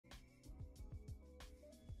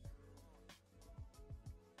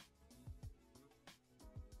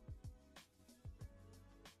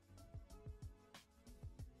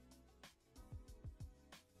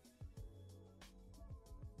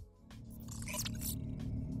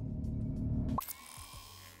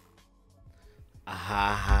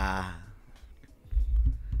ha ha.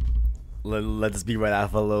 Let's be right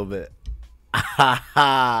out for a little bit. Ha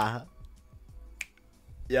ha.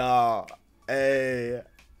 Yo, hey,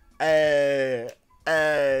 hey,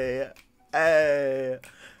 hey, hey.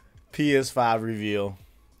 PS5 reveal.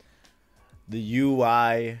 The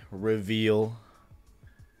UI reveal.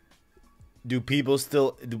 Do people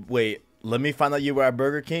still wait? Let me find out you were at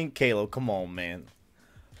Burger King, Caleb. Come on, man.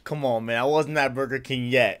 Come on, man. I wasn't at Burger King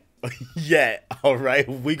yet. Yet. All right.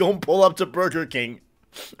 We gonna pull up to Burger King.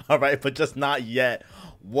 All right, but just not yet.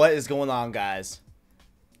 What is going on, guys?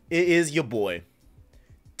 It is your boy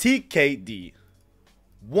TKD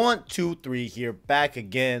 123 here, back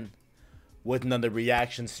again with another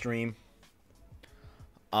reaction stream.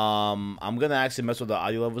 I'm gonna actually mess with the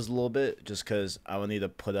audio levels a little bit, just because I will need to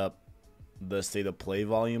put up the state of play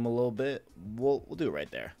volume a little bit. We'll do it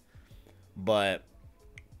right there. But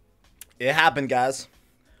it happened, guys.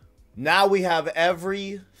 Now we have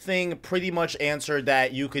everything pretty much answered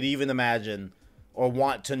that you could even imagine or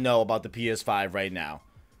want to know about the PS5 right now.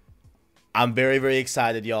 I'm very, very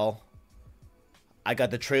excited, y'all. I got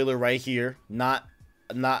the trailer right here. Not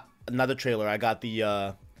the trailer. I got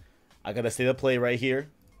the state of play right here.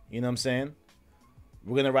 You know what I'm saying?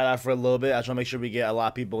 We're gonna ride out for a little bit. I just wanna make sure we get a lot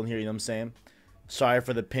of people in here, you know what I'm saying? Sorry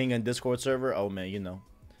for the ping and Discord server. Oh man, you know.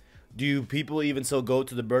 Do people even still go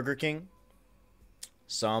to the Burger King?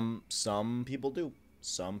 Some people do.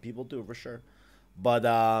 Some people do for sure. But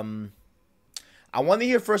I want to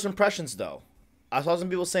hear first impressions though. I saw some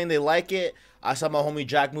people saying they like it. I saw my homie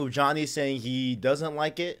Jack Move Johnny saying he doesn't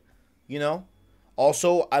like it. You know.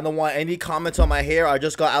 Also, I don't want any comments on my hair. I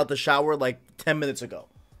just got out the shower like 10 minutes ago.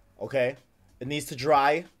 Okay, it needs to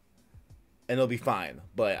dry, and it'll be fine.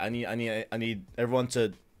 But I need everyone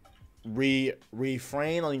to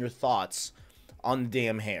refrain on your thoughts on the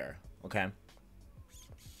damn hair. Okay.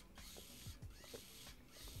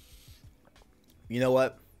 You know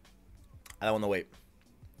what? I don't want to wait.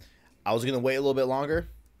 I was going to wait a little bit longer.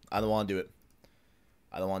 I don't want to do it.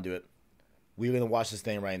 I don't want to do it. We're going to watch this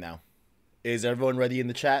thing right now. Is everyone ready in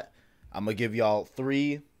the chat? I'm going to give y'all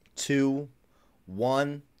 3, 2,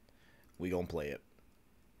 1. We're going to play it.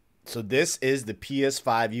 So this is the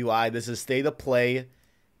PS5 UI. This is State of Play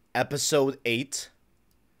Episode 8.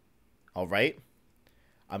 All right.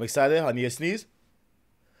 I'm excited. I need a sneeze.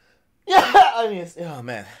 Yeah. Oh,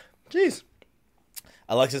 man. Jeez.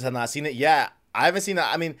 Alexis has not seen it. Yeah, I haven't seen it.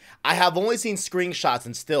 I mean, I have only seen screenshots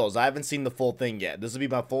and stills. I haven't seen the full thing yet. This will be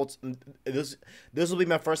my full. This will be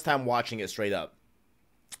my first time watching it straight up.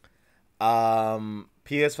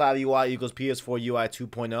 PS5 UI equals PS4 UI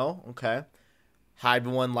 2.0. Okay. Hi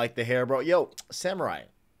everyone, like the hair, bro. Yo, Samurai,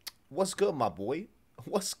 what's good, my boy?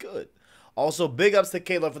 What's good? Also, big ups to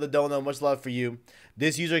Kayla for the donut. Much love for you.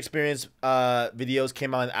 This user experience videos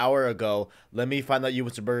came out an hour ago. Let me find out you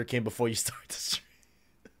went to Burger King before you start the stream.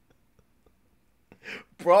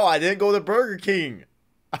 Bro, I didn't go to Burger King.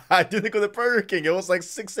 I didn't go to Burger King. It was like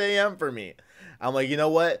 6 a.m. for me. I'm like, you know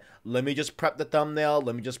what? Let me just prep the thumbnail.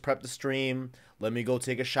 Let me just prep the stream. Let me go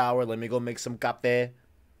take a shower. Let me go make some café.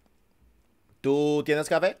 ¿Tú tienes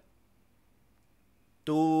café?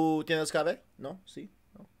 ¿Tú tienes café? No? Sí?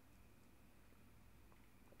 No?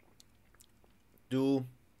 ¿Tú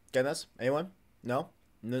tienes? Anyone? No?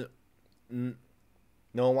 No, no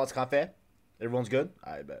one wants café? Everyone's good?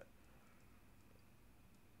 I bet.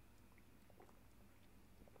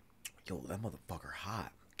 Yo, that motherfucker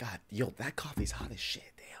hot. God, yo, that coffee's hot as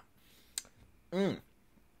shit. Damn.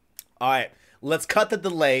 All right, let's cut the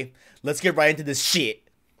delay. Let's get right into this shit.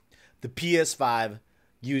 The PS5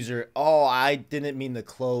 user. Oh, I didn't mean to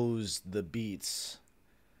close the beats.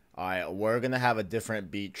 All right, we're going to have a different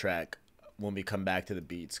beat track when we come back to the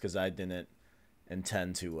beats because I didn't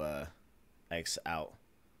intend to X out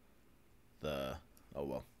the... Oh,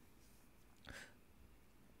 well.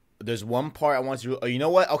 There's one part I want you to... Oh, you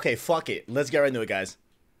know what? Okay, fuck it. Let's get right into it, guys.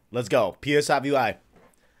 Let's go. PS5 UI.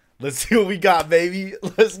 Let's see what we got, baby.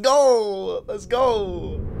 Let's go. Let's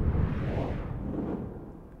go.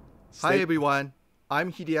 Hi, everyone.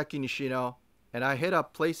 I'm Hideaki Nishino, and I head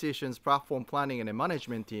up PlayStation's platform planning and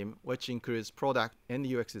management team, which includes product and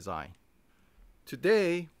UX design.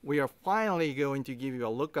 Today, we are finally going to give you a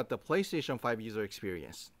look at the PlayStation 5 user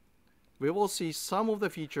experience. We will see some of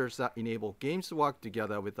the features that enable games to work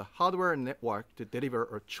together with the hardware network to deliver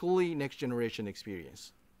a truly next-generation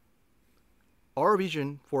experience. Our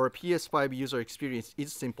vision for a PS5 user experience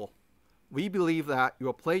is simple. We believe that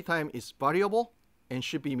your playtime is valuable and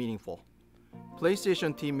should be meaningful.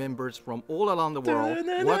 PlayStation team members from all around the world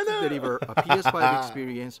work to deliver a PS5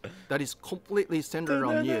 experience that is completely centered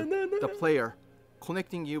on you, the player,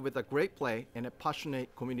 connecting you with a great play and a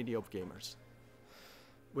passionate community of gamers.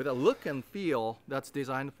 With a look and feel that's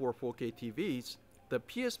designed for 4K TVs, the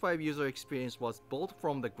PS5 user experience was built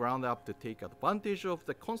from the ground up to take advantage of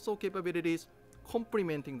the console capabilities,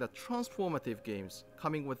 complementing the transformative games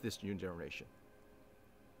coming with this new generation.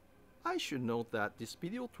 I should note that this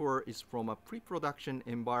video tour is from a pre-production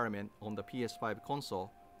environment on the PS5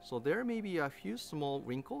 console, so there may be a few small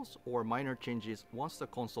wrinkles or minor changes once the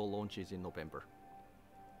console launches in November.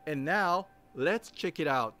 And now, let's check it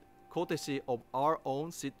out, courtesy of our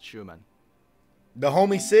own Sid Schumann. The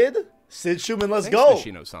homie Sid? Sid Schumann, let's Thanks, go!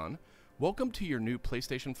 Nishino-san. Welcome to your new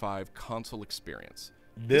PlayStation 5 console experience.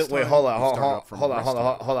 Wait, hold on.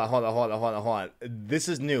 This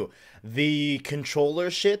is new. The controller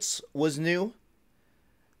shits was new.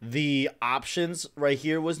 The options right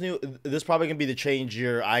here was new. This probably gonna be to change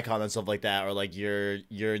your icon and stuff like that, or like your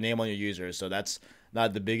name on your user. So that's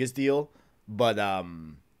not the biggest deal, but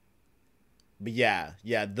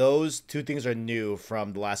yeah, those two things are new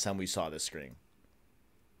from the last time we saw this screen.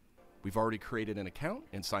 We've already created an account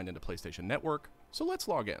and signed into PlayStation Network, so let's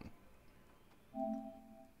log in.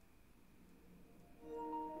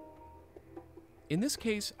 In this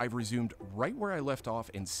case, I've resumed right where I left off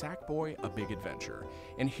in Sackboy: A Big Adventure,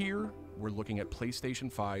 and here we're looking at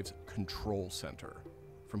PlayStation 5's Control Center.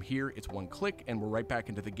 From here, it's one click and we're right back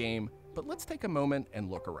into the game, but let's take a moment and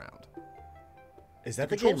look around. Is that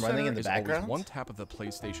the game running in the is background? always one tap of the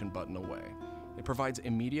PlayStation button away. It provides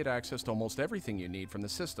immediate access to almost everything you need from the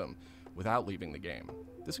system without leaving the game.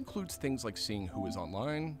 This includes things like seeing who is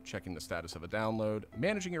online, checking the status of a download,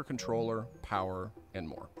 managing your controller, power, and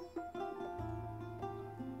more.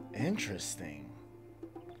 Interesting.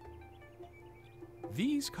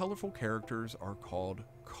 These colorful characters are called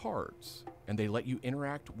cards, and they let you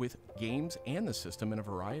interact with games and the system in a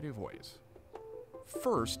variety of ways.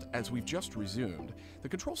 First, as we've just resumed, the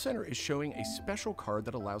Control Center is showing a special card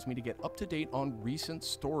that allows me to get up to date on recent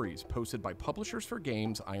stories posted by publishers for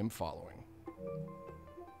games I am following.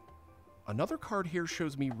 Another card here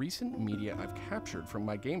shows me recent media I've captured from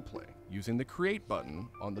my gameplay using the Create button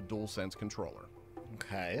on the DualSense controller.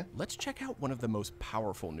 Okay. Let's check out one of the most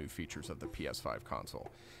powerful new features of the PS5 console.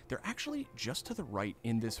 They're actually just to the right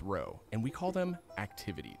in this row, and we call them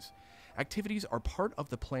activities. Activities are part of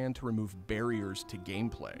the plan to remove barriers to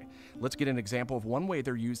gameplay. Let's get an example of one way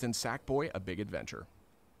they're used in Sackboy: A Big Adventure.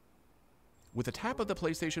 With a tap of the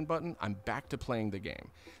PlayStation button, I'm back to playing the game.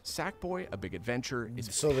 Sackboy: A Big Adventure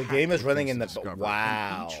is so the game is running in the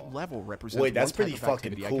wow. Each level represents wait, that's one pretty type of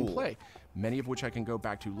fucking activity cool. I can play, many of which I can go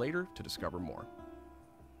back to later to discover more.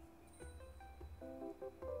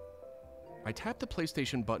 I tap the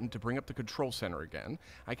PlayStation button to bring up the Control Center again.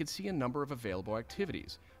 I can see a number of available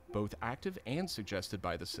activities, both active and suggested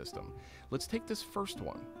by the system. Let's take this first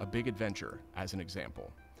one, A Big Adventure, as an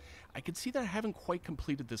example. I can see that I haven't quite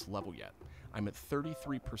completed this level yet. I'm at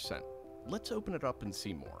 33%. Let's open it up and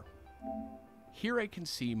see more. Here I can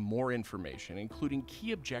see more information, including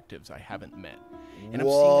key objectives I haven't met. And I'm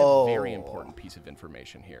seeing a very important piece of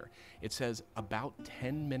information here. It says about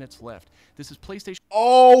 10 minutes left. This is PlayStation.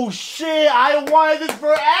 Oh shit, I wanted this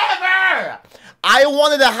forever! I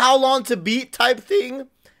wanted a how long to beat type thing.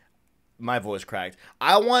 My voice cracked.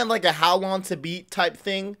 I wanted like a how long to beat type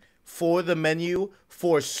thing for the menu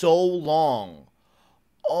for so long.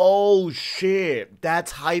 Oh shit,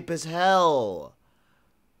 that's hype as hell.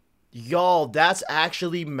 Y'all, that's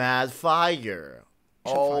actually mad fire.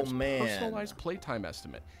 Oh man. Personalized playtime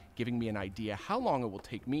estimate, giving me an idea how long it will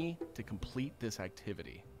take me to complete this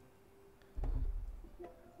activity.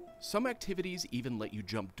 Some activities even let you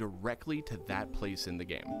jump directly to that place in the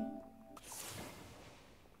game.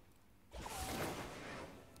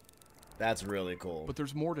 That's really cool. But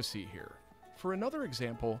there's more to see here. For another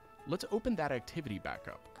example, let's open that activity back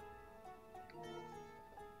up.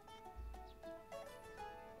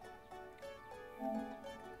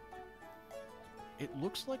 It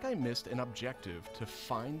looks like I missed an objective to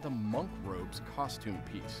find the monk robe's costume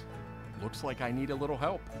piece. Looks like I need a little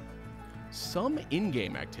help. Some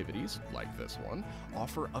in-game activities, like this one,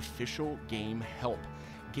 offer official game help.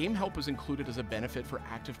 Game help is included as a benefit for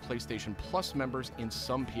active PlayStation Plus members in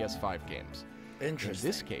some PS5 games. Interesting. In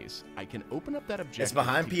this case, I can open up that objective. It's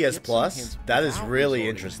behind to PS get Plus? some hints That is without really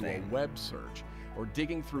resorting to interesting. a web search or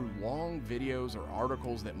digging through long videos or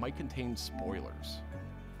articles that might contain spoilers.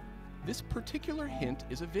 This particular hint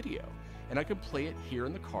is a video, and I can play it here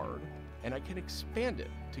in the card, and I can expand it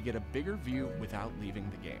to get a bigger view without leaving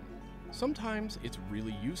the game. Sometimes it's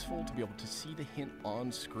really useful to be able to see the hint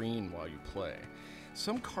on screen while you play.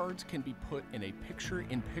 Some cards can be put in a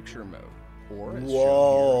picture-in-picture mode, or as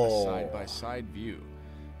shown here, a side-by-side view.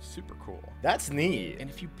 Super cool. That's neat. And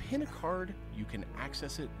if you pin a card, you can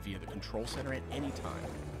access it via the control center at any time.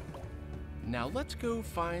 Now let's go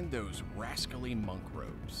find those rascally monk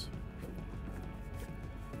robes.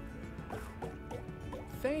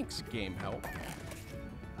 Thanks, Game Help.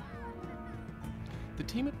 The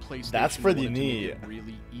team at PlayStation That's pretty wanted to make neat. it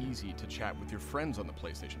really easy to chat with your friends on the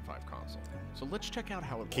PlayStation 5 console. So let's check out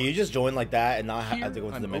how it works. Can you just join like that and not Here, have to go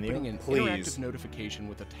into I'm the menu? opening an Please. interactive notification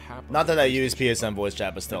with a tap. Not on the that I use PlayStation PSN voice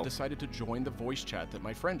chat, but I still. decided to join the voice chat that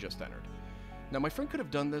my friend just entered. Now, my friend could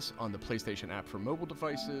have done this on the PlayStation app for mobile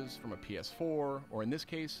devices, from a PS4, or in this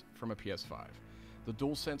case, from a PS5. The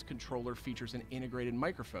DualSense controller features an integrated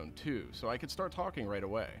microphone too, so I could start talking right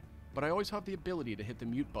away. But I always have the ability to hit the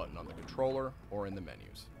mute button on the controller or in the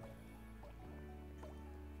menus.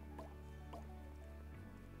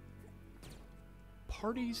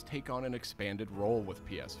 Parties take on an expanded role with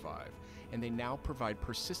PS5, and they now provide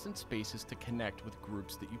persistent spaces to connect with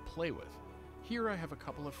groups that you play with. Here I have a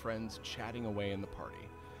couple of friends chatting away in the party.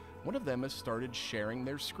 One of them has started sharing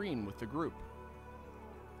their screen with the group.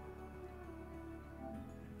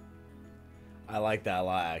 I like that a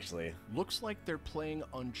lot, actually. Looks like they're playing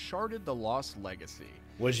Uncharted: The Lost Legacy.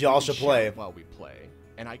 Which y'all We can should play. chat while we play,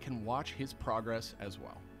 and I can watch his progress as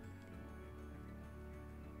well.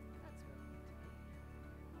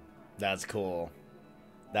 That's cool.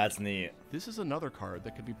 That's neat. This is another card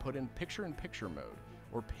that could be put in picture-in-picture mode,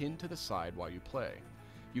 or pinned to the side while you play.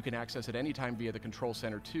 You can access it anytime via the control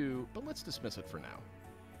center too, but let's dismiss it for now.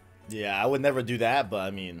 Yeah, I would never do that, but I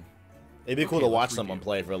mean, it'd be cool Okay, to watch let's someone review.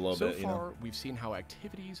 play for a little So bit, you far, know? we've seen how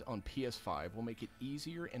activities on PS5 will make it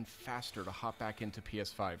easier and faster to hop back into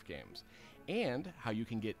PS5 games, and how you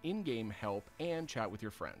can get in-game help and chat with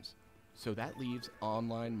your friends. So that leaves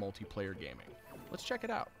online multiplayer gaming. Let's check it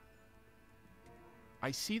out. I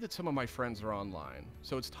see that some of my friends are online,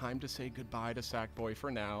 so it's time to say goodbye to Sackboy for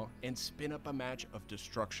now and spin up a match of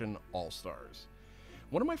Destruction All-Stars.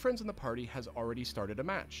 One of my friends in the party has already started a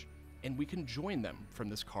match, and we can join them from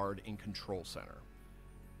this card in Control Center.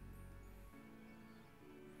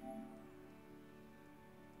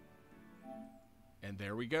 And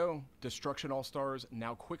there we go. Destruction All-Stars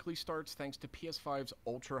now quickly starts thanks to PS5's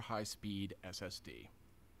ultra-high-speed SSD.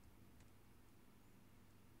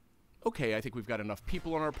 Okay, I think we've got enough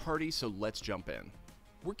people on our party, so let's jump in.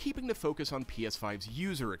 We're keeping the focus on PS5's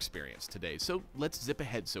user experience today, so let's zip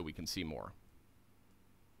ahead so we can see more.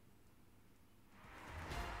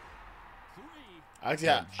 I And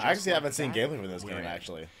actually just like haven't seen that, gameplay from this we're game, in.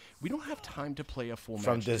 actually. We don't have time to play a full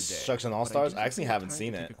From match today, Destruction but All-Stars? do I actually think we have haven't time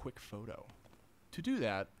seen to it. Take a quick photo. To do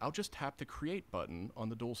that, I'll just tap the Create button on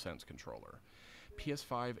the DualSense controller.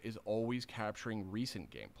 PS5 is always capturing recent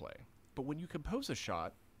gameplay, but when you compose a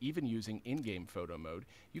shot, even using in-game photo mode,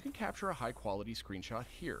 you can capture a high-quality screenshot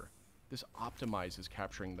here. This optimizes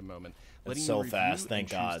capturing the moment, letting so you review fast,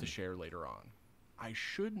 thank and choose God. to share later on. I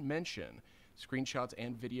should mention, screenshots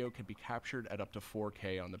and video can be captured at up to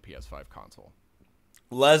 4K on the PS5 console.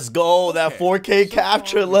 Let's go. That Okay, 4K so far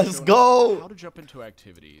capture. we've Let's shown go. How to jump into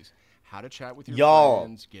activities, how to chat with your Y'all,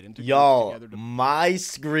 friends, get into groups y'all, together to my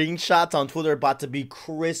screenshots on Twitter are about to be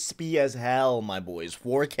crispy as hell, my boys.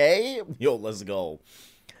 4K? Yo, let's go.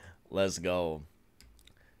 Let's go.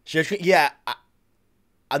 Share screen. Yeah,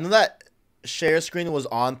 I know that share screen was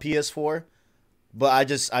on PS4, but I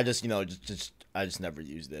just you know, I just never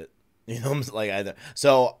used it. You know what I'm saying? Like, either.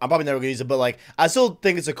 So I'm probably never gonna use it, but like, I still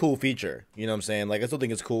think it's a cool feature. You know what I'm saying? Like, I still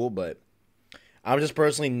think it's cool, but I'm just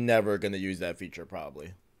personally never gonna use that feature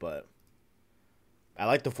probably. But I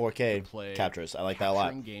like the 4K play, captures. I like that a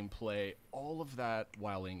lot. capturing gameplay, all of that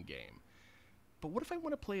while in game. But what if I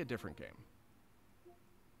want to play a different game?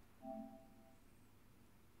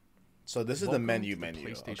 So this is the Welcome menu to the menu.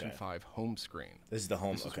 PlayStation Okay. 5 home screen. This is the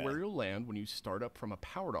home. This is Okay. where you'll land when you start up from a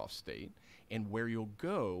powered off state, and where you'll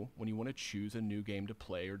go when you want to choose a new game to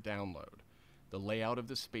play or download. The layout of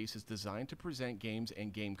the space is designed to present games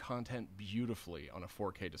and game content beautifully on a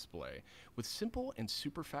 4K display, with simple and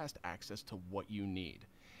super fast access to what you need.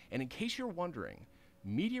 And in case you're wondering,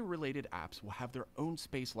 media-related apps will have their own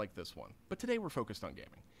space like this one, but today we're focused on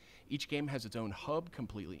gaming. Each game has its own hub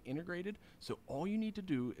completely integrated, so all you need to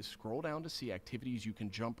do is scroll down to see activities you can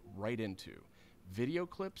jump right into. Video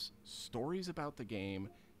clips, stories about the game,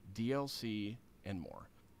 DLC, and more.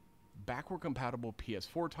 Backward-compatible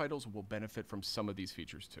PS4 titles will benefit from some of these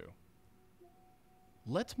features too.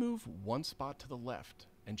 Let's move one spot to the left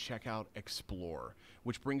and check out Explore,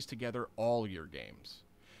 which brings together all your games.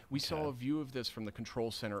 We saw a view of this from the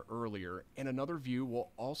Control Center earlier, and another view will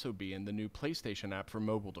also be in the new PlayStation app for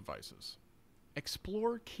mobile devices.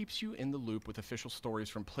 Explore keeps you in the loop with official stories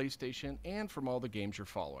from PlayStation and from all the games you're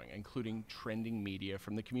following, including trending media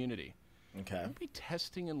from the community. Okay. We'll be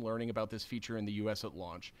testing and learning about this feature in the US at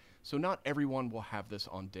launch, so not everyone will have this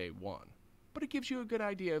on day one, but it gives you a good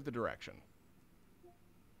idea of the direction.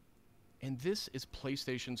 And this is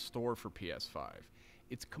PlayStation's store for PS5.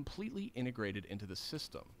 It's completely integrated into the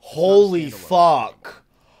system. Holy fuck.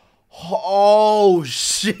 Oh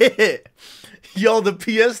shit. Yo, the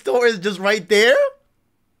PS Store is just right there?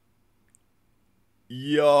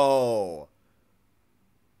 Yo.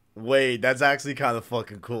 Wait, that's actually kind of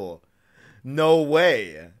fucking cool. No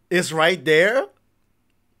way. It's right there?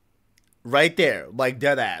 Right there, like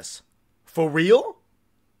dead ass. For real?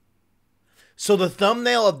 So the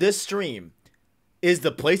thumbnail of this stream is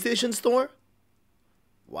the PlayStation Store?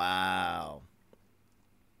 Wow.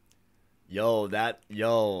 Yo, that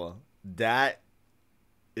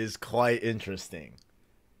is quite interesting.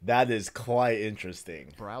 That is quite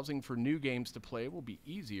interesting. Browsing for new games to play will be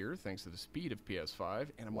easier thanks to the speed of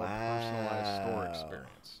PS5 and a more personalized store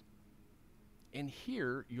experience. And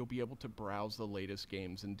here, you'll be able to browse the latest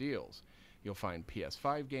games and deals. You'll find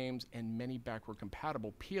PS5 games and many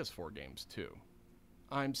backward-compatible PS4 games, too.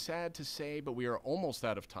 I'm sad to say, but we are almost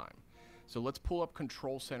out of time. So let's pull up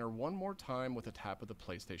Control Center one more time with a tap of the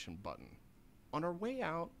PlayStation button. On our way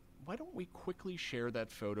out, why don't we quickly share that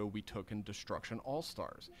photo we took in Destruction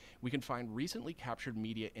All-Stars? We can find recently captured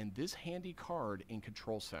media in this handy card in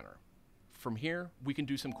Control Center. From here, we can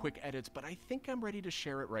do some quick edits, but I think I'm ready to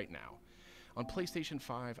share it right now. On PlayStation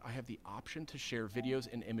 5, I have the option to share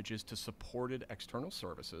videos and images to supported external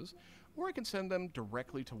services, or I can send them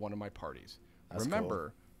directly to one of my parties. That's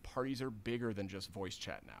Remember, parties are bigger than just voice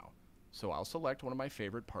chat now, so I'll select one of my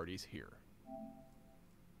favorite parties here.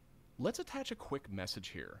 Let's attach a quick message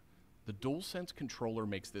here. The DualSense controller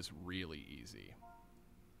makes this really easy.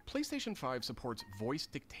 PlayStation 5 supports voice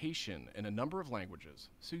dictation in a number of languages,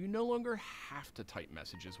 so you no longer have to type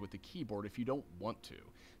messages with the keyboard if you don't want to.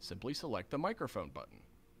 Simply select the microphone button.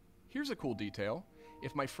 Here's a cool detail.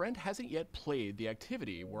 If my friend hasn't yet played the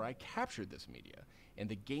activity where I captured this media, and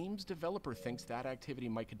the game's developer thinks that activity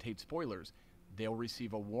might contain spoilers, they'll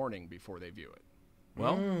receive a warning before they view it.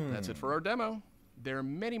 Well, that's it for our demo. There are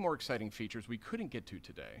many more exciting features we couldn't get to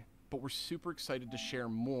today, but we're super excited to share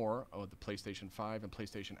more of the PlayStation 5 and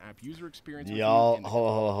PlayStation app user experience with Y'all, you.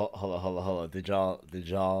 hold on. Did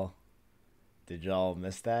y'all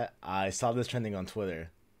miss that? I saw this trending on Twitter.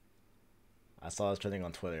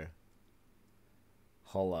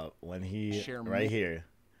 Hold up. When he right here.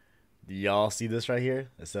 Do y'all see this right here?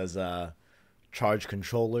 It says charge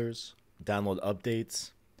controllers, download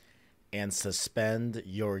updates, and suspend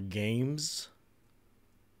your games.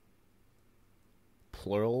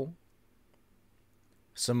 Plural.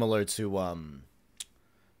 Similar to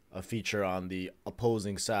a feature on the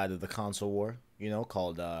opposing side of the console war, you know,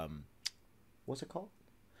 called what's it called?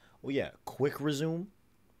 Oh yeah, quick resume.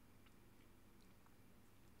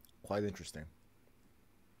 Quite interesting.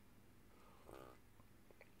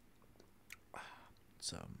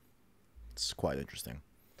 It's quite interesting.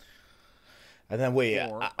 And then wait,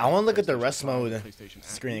 I want to look at the rest mode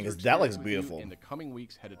screen because that looks beautiful. In the coming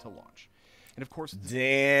weeks, headed to launch, and of course,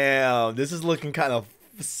 damn, this is looking kind of,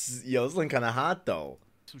 yo, it's looking kind of hot though.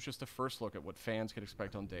 This was just a first look at what fans could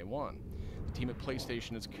expect on day one. The team at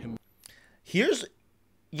PlayStation is here's,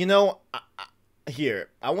 you know,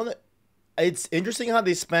 I want to. It's interesting how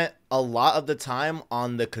they spent a lot of the time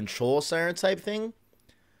on the control center type thing,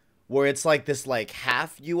 where it's like this like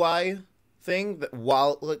half UI thing that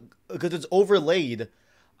while because it's overlaid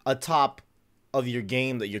atop of your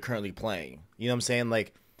game that you're currently playing. You know what I'm saying?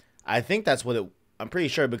 Like, I think that's what it. I'm pretty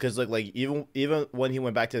sure because like even when he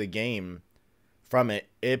went back to the game from it,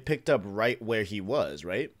 it picked up right where he was,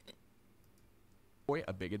 right? Boy,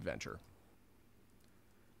 a big adventure.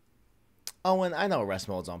 Oh, and I know rest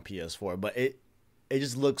mode's on PS4, but it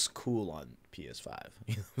just looks cool on PS5.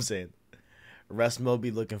 You know what I'm saying? Rest mode be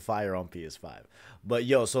looking fire on PS5. But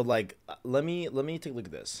yo, so like let me take a look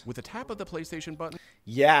at this. With a tap of the PlayStation button.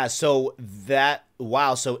 Yeah, so that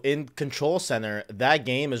wow, so in Control Center, that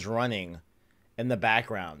game is running in the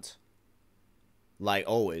background. Like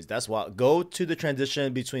always. That's why go to the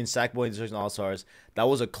transition between Sackboy and Destruction All-Stars. That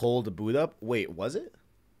was a cold boot up. Wait, was it?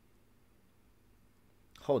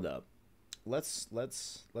 Hold up. Let's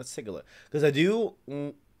take a look. Because I do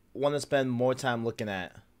want to spend more time looking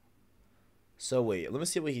at. So wait, let me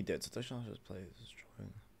see what he did. So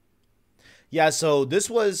yeah, so this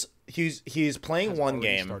was he's playing one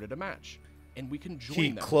game. Started a match, and we can join he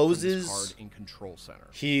them closes card in Control Center.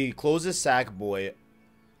 He closes Sackboy,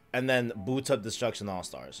 and then boots up Destruction All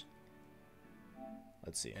Stars.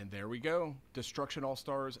 Let's see. And there we go. Destruction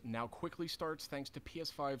All-Stars now quickly starts thanks to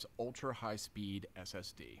PS5's ultra high-speed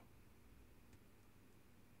SSD.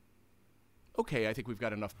 Okay, I think we've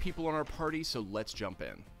got enough people on our party, so let's jump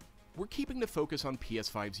in. We're keeping the focus on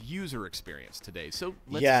PS5's user experience today, so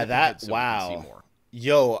let's yeah, zip ahead that so we wow. can see more.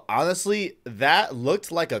 Yo, honestly, that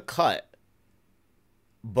looked like a cut,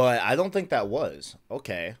 but I don't think that was.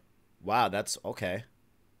 Okay, wow, that's okay.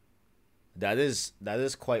 That is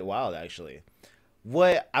quite wild, actually.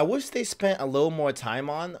 What I wish they spent a little more time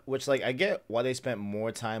on, which like I get why they spent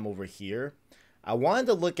more time over here. I wanted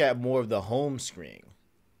to look at more of the home screen.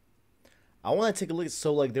 I want to take a look.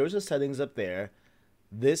 So like there's the settings up there.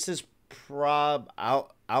 This is I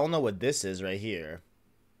don't know what this is right here.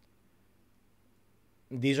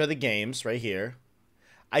 These are the games right here.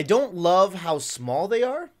 I don't love how small they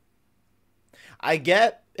are. I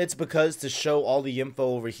get it's because to show all the info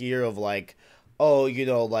over here of like, oh, you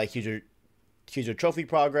know, like here's your trophy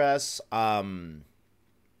progress, and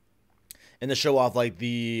to show off like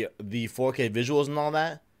the 4K visuals and all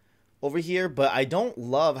that over here, but I don't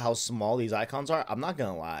love how small these icons are. I'm not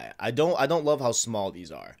gonna lie. I don't love how small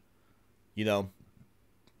these are. You know?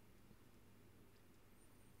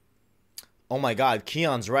 Oh my god,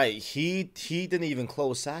 Keon's right. He didn't even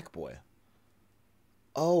close Sackboy.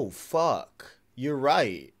 Oh fuck. You're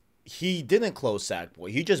right. He didn't close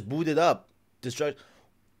Sackboy. He just booted up Destruction.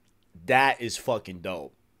 That is fucking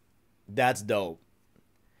dope. That's dope.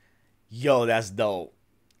 Yo, that's dope.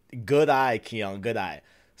 Good eye, Keon. Good eye.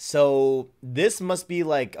 So this must be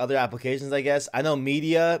like other applications, I guess. I know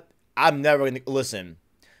media. I'm never gonna listen.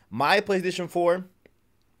 My PlayStation 4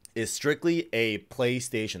 is strictly a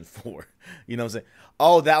PlayStation 4. You know what I'm saying?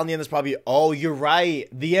 Oh, that on the end is probably. Oh, you're right.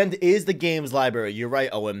 The end is the games library. You're right,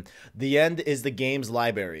 Owen. The end is the games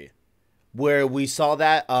library. Where we saw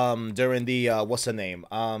that during the what's the name?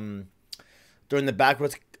 During the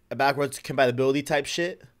backwards compatibility type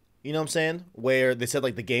shit. You know what I'm saying? Where they said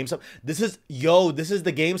like the games hub. This is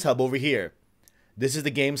the games hub over here. This is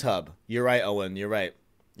the games hub. You're right, Owen. You're right.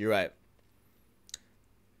 You're right.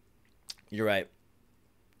 You're right.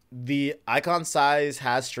 The icon size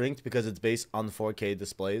has shrinked because it's based on the 4K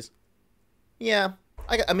displays. Yeah.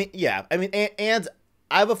 I mean, yeah. I mean, and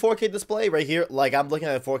I have a 4K display right here. Like, I'm looking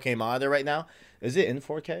at a 4K monitor right now. Is it in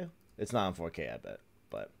 4K? It's not in 4K, I bet.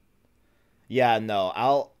 But, yeah, no.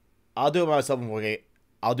 I'll do it by myself in 4K.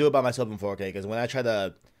 I'll do it by myself in 4K because when I try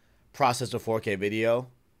to process the 4K video,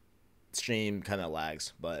 stream kind of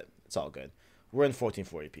lags, but it's all good. We're in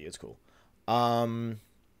 1440p. It's cool.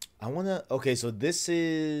 I want to... Okay, so this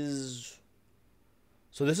is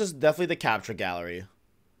definitely the capture gallery.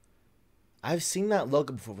 I've seen that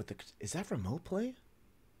logo before with the... Is that remote play?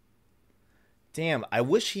 Damn, I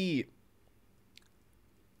wish he...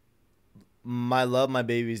 My love, my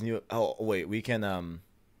baby's new... Oh, wait, we can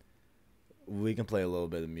play a little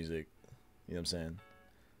bit of music. You know what I'm saying?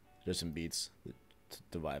 Just some beats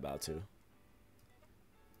to vibe out to. You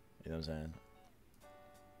know what I'm saying?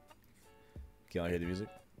 Can y'all hear the music?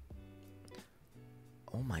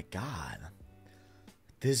 Oh my god.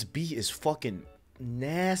 This beat is fucking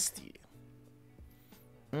nasty.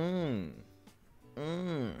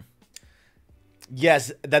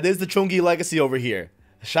 Yes, that is the Chungi Legacy over here.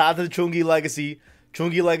 Shout out to the Chungi Legacy.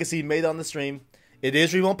 Chungi Legacy made on the stream. It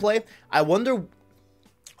is remote play. I wonder...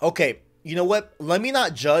 Okay, you know what? Let me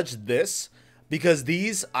not judge this because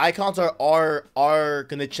these icons are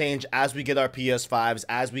going to change as we get our PS5s,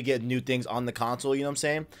 as we get new things on the console, you know what I'm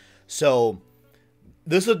saying? So,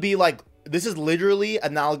 this would be like... This is literally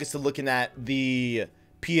analogous to looking at the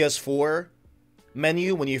PS4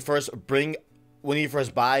 menu when you first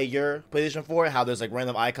buy your PlayStation 4, how there's like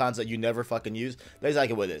random icons that you never fucking use. That's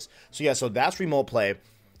exactly what it is. So yeah, so that's remote play.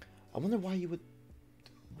 I wonder why you would...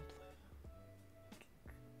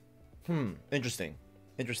 Interesting.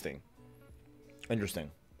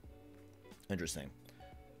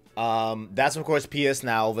 That's of course PS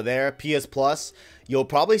Now over there. PS Plus. You'll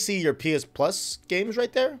probably see your PS Plus games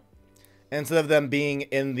right there. Instead of them being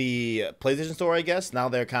in the PlayStation Store, I guess. Now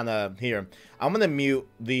they're kind of here. I'm going to mute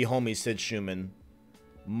the homie Sid Schumann.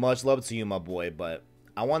 Much love to you, my boy. But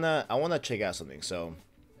I wanna check out something. So,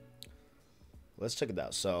 let's check it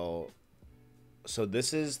out. So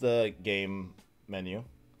this is the game menu.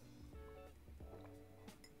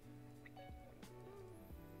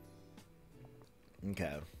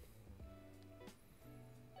 Okay.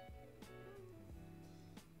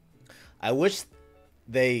 I wish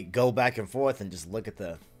they go back and forth and just look at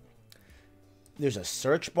the... There's a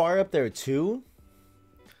search bar up there too?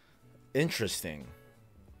 Interesting.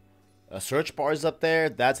 A search bar is up there.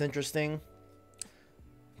 That's interesting.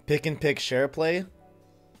 Pick and pick share play.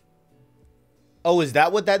 Oh, is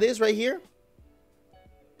that what that is right here?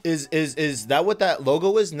 Is that what that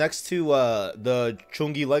logo is next to the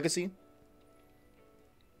Chungi Legacy?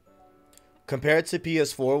 Compared to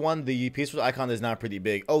PS4 one, the PS4 icon is not pretty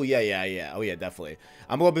big. Oh yeah. Oh yeah, definitely.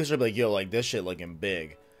 I'm going to be like, yo, like this shit looking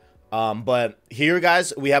big. But here,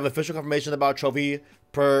 guys, we have official confirmation about trophy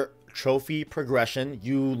progression.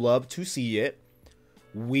 You love to see it.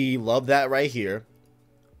 We love that right here.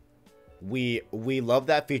 We love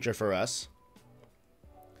that feature for us.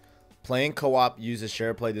 Playing co-op uses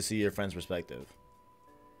share play to see your friend's perspective.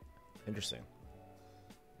 Interesting.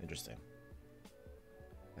 Interesting.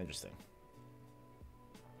 Interesting.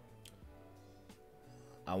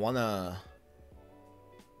 I wanna...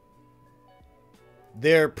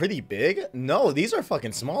 They're pretty big? No, these are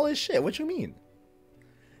fucking small as shit. What you mean?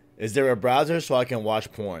 Is there a browser so I can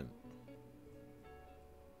watch porn?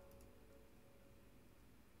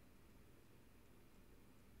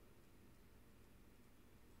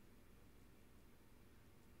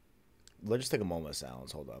 Let's just take a moment of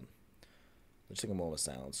silence. Hold on. Let's take a moment of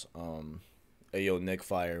silence. Hey, yo, Nick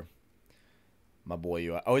Fire. My boy,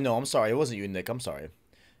 you. Oh, no, I'm sorry. It wasn't you, Nick. I'm sorry.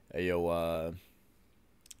 Hey, yo,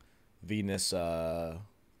 Venus,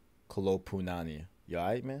 Kolopunani. You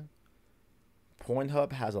alright, man?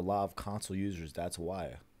 Pornhub has a lot of console users. That's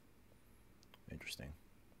why. Interesting.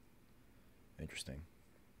 Interesting.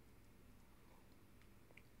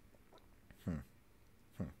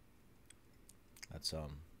 That's,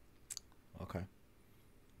 okay.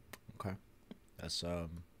 Okay. That's,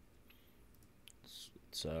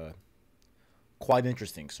 it's quite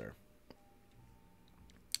interesting, sir.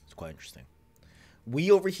 It's quite interesting.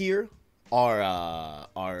 We over here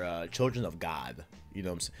are children of God. You know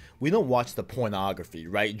what I'm saying? We don't watch the pornography,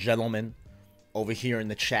 right, gentlemen? Over here in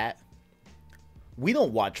the chat. We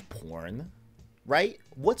don't watch porn, right?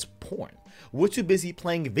 What's porn? We're too busy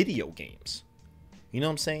playing video games. You know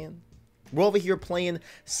what I'm saying? We're over here playing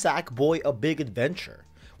Sackboy: A Big Adventure.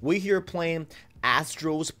 We're here playing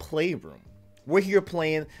Astro's Playroom. We're here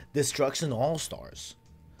playing Destruction All-Stars.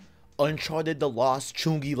 Uncharted: The Lost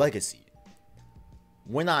Chungi Legacy.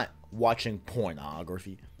 We're not watching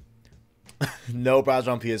pornography. No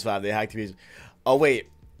browser on PS5. They hacked PS. Oh wait,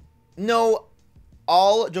 no.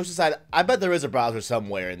 All jokes aside, I bet there is a browser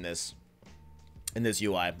somewhere in this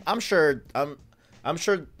UI. I'm sure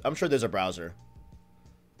there's a browser.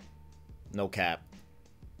 No cap.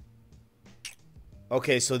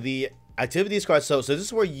 Okay, so the activities card. So this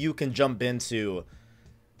is where you can jump into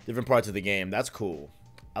different parts of the game. That's cool.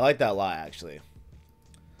 I like that a lot, actually.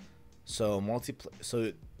 So multiplayer.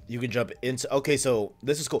 So you can jump into. Okay, so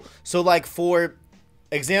this is cool. So like for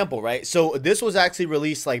example, right? So this was actually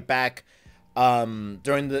released like back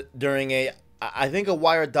during a I think a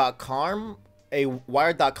Wired.com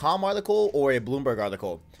article or a Bloomberg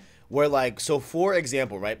article. Where like, so for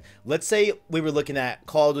example, right, let's say we were looking at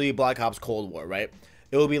Call of Duty Black Ops Cold War, right?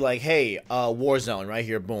 It would be like, hey, Warzone right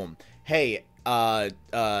here, boom. Hey,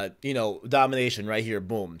 you know, Domination right here,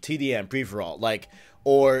 boom. TDM, free-for-all, like,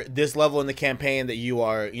 or this level in the campaign that you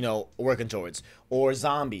are, you know, working towards, or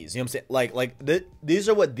zombies, you know what I'm saying? These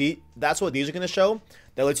are what that's what these are going to show.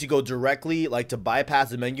 That lets you go directly, like, to bypass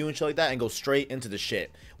the menu and shit like that and go straight into the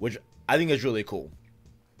shit, which I think is really cool.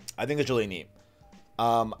 I think it's really neat.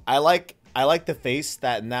 I like the face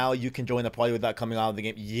that now you can join the party without coming out of the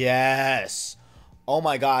game. Yes. Oh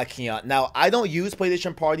my god, Keon. Now, I don't use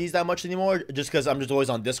PlayStation parties that much anymore just because I'm just always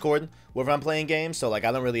on Discord whenever I'm playing games. So, like,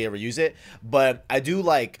 I don't really ever use it. But I do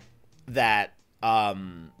like that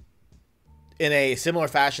in a similar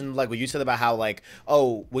fashion, like what you said about how, like,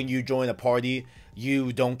 oh, when you join a party,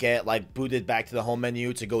 you don't get, like, booted back to the home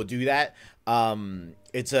menu to go do that.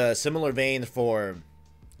 It's a similar vein for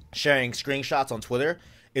sharing screenshots on Twitter.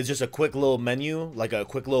 It's just a quick little menu, like a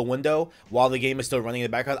quick little window while the game is still running in the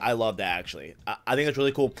background. I love that, actually. I think it's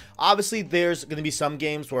really cool. Obviously, there's going to be some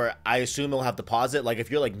games where I assume it'll have to pause it. Like if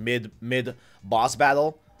you're like mid boss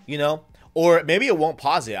battle, you know, or maybe it won't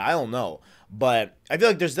pause it. I don't know. But I feel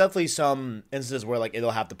like there's definitely some instances where like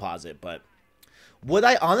it'll have to pause it. But what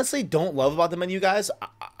I honestly don't love about the menu, guys,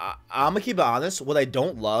 I'm going to keep it honest. What I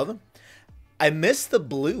don't love, I miss the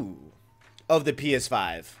blue of the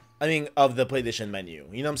PS5. I mean, of the PlayStation menu.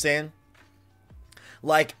 You know what I'm saying?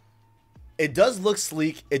 Like, it does look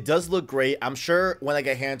sleek. It does look great. I'm sure when I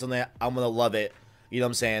get hands on it, I'm going to love it. You know what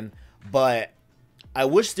I'm saying? But I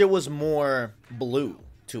wish there was more blue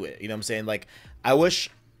to it. You know what I'm saying? Like, I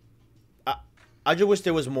just wish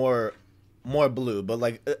there was more blue. But,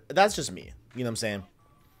 like, that's just me. You know what I'm saying?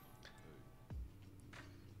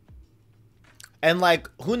 And, like,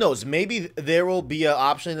 who knows? Maybe there will be an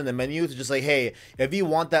option in the menu to just, like, hey, if you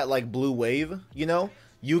want that, like, blue wave, you know,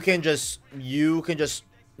 you can just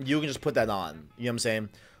put that on. You know what I'm saying?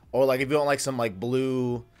 Or like if you don't like some like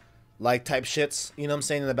blue like type shits, you know what I'm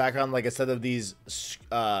saying, in the background, like instead of these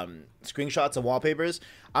screenshots and wallpapers,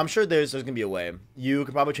 I'm sure there's gonna be a way. You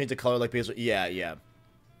can probably change the color like PS. Yeah,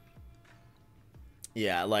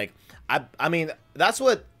 like I mean that's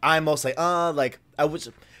what I'm most like I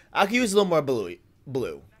could use a little more blue. You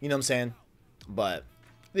know what I'm saying? But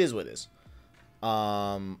it is what it is.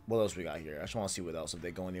 What else we got here? I just want to see what else if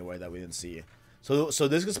they go anywhere that we didn't see. So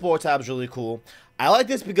this Explore tab is really cool. I like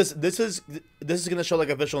this because this is gonna show like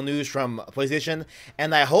official news from PlayStation,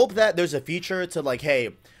 and I hope that there's a feature to like, hey,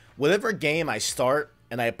 whatever game I start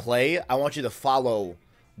and I play, I want you to follow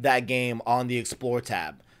that game on the Explore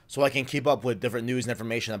tab, so I can keep up with different news and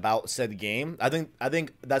information about said game. I think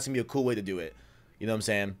that's gonna be a cool way to do it. You know what I'm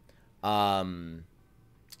saying?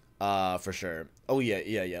 For sure. Oh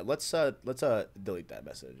yeah. Let's delete that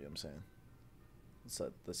message. You know what I'm saying?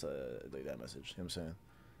 Let's delete that message. You know what I'm saying?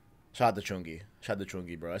 Shout out to Chungi,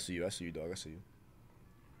 bro. I see you, dog. I see you.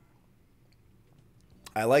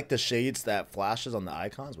 I like the shades that flashes on the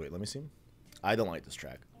icons. Wait, let me see. I don't like this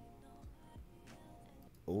track.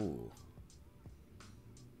 Ooh.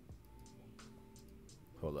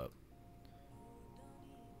 Hold up.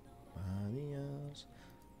 Adios.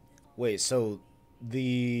 Wait, so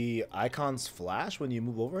the icons flash when you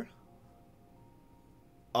move over?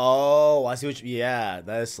 Oh, I see what you... Yeah,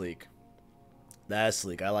 that is sleek. That is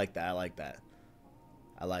sleek. I like that. I like that.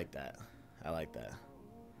 I like that. I like that.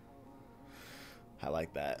 I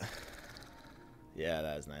like that. Yeah,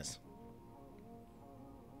 that is nice.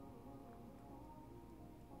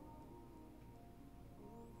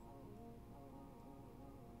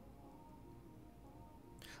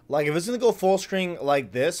 Like, if it's gonna go full screen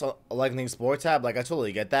like this, like in the Explore tab, like, I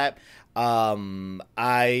totally get that. I'm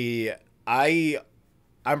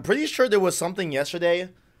pretty sure there was something yesterday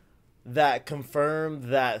that confirmed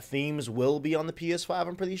that themes will be on the PS5,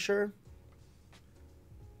 I'm pretty sure.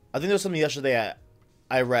 I think there was something yesterday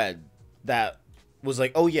I read that was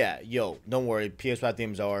like, oh yeah, yo, don't worry, PS5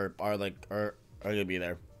 themes are gonna be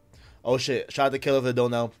there. Oh shit, shout out to Killer if they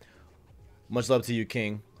don't know. Much love to you,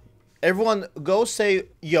 King. Everyone, go say,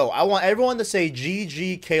 yo, I want everyone to say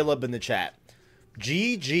GG Caleb in the chat.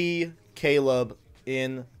 GG Caleb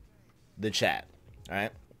in the chat.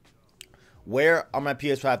 Alright? Where are my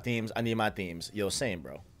PS5 themes? I need my themes. Yo, same,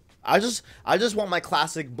 bro. I just want my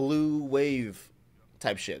classic blue wave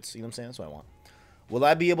type shits. You know what I'm saying? That's what I want. Will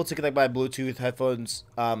I be able to connect my Bluetooth headphones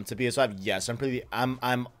to PS5? Yes, I'm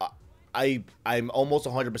almost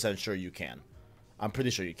 100% sure you can. I'm pretty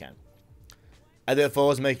sure you can. Edit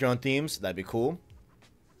photos, make your own themes. That'd be cool.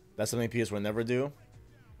 That's something PS will never do.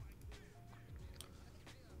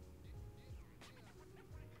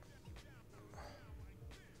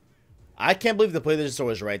 I can't believe the PlayStation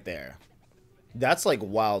Store is right there. That's like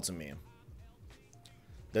wild to me.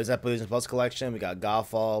 There's that PlayStation Plus collection. We got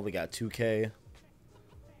Godfall. We got 2K.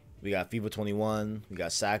 We got FIFA 21. We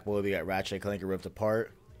got Sackboy. We got Ratchet Clank Rift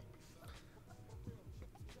Apart.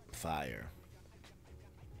 Fire.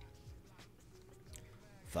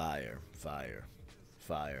 Fire. Fire.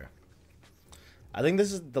 Fire. I think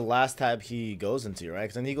this is the last tab he goes into, right?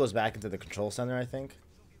 Because then he goes back into the control center, I think.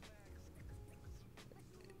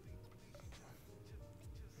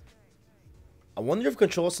 I wonder if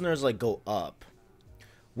control centers like go up.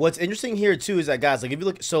 What's interesting here too is that, guys, like if you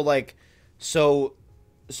look, so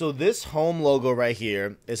this home logo right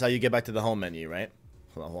here is how you get back to the home menu, right?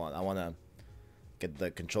 Hold on. I want to get the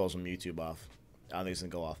controls from YouTube off. I don't think it's gonna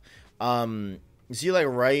go off. You see, like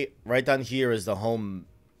right down here is the home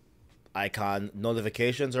icon.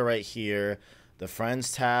 Notifications are right here. The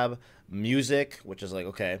friends tab, music, which is like,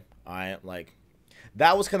 okay, all right, like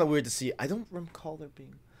that was kind of weird to see. I don't recall there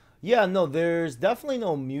being. Yeah, no, there's definitely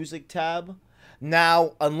no music tab.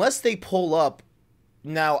 Now, unless they pull up...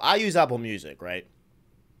 Now, I use Apple Music, right?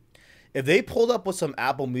 If they pulled up with some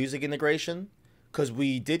Apple Music integration, because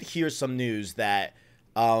we did hear some news that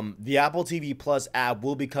the Apple TV Plus app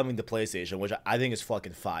will be coming to PlayStation, which I think is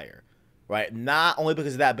fucking fire, right? Not only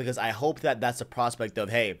because of that, because I hope that that's a prospect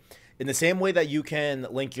of, hey, in the same way that you can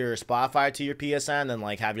link your Spotify to your PSN and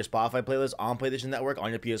like have your Spotify playlist on PlayStation Network on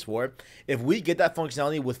your PS4, if we get that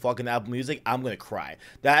functionality with fucking Apple Music, I'm gonna cry.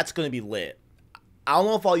 That's gonna be lit. I don't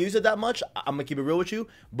know if I'll use it that much. I'm gonna keep it real with you,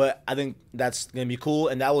 but I think that's gonna be cool,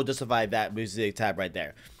 and that will justify that music tab right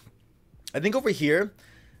there. I think over here,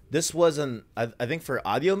 this was I think for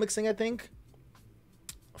audio mixing. I think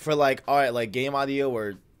for like, all right, like game audio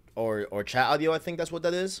or chat audio. I think that's what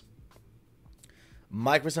that is.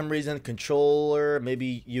 Mic for some reason, controller,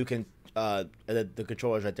 maybe you can edit the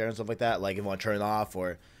controllers right there and stuff like that, like if you want to turn it off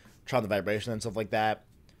or turn on the vibration and stuff like that.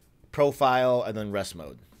 profile, and then rest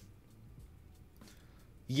mode.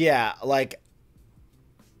 Yeah, like,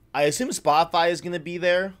 I assume Spotify is gonna be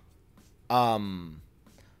there.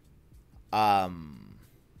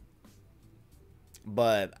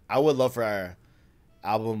 But I would love for our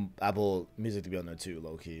Apple Music to be on there too,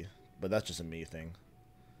 low key. But that's just a me thing.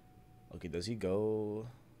 Okay, does he go?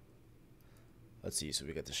 Let's see. So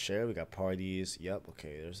we got the share. We got parties. Yep.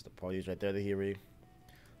 Okay, there's the parties right there. The Hiri.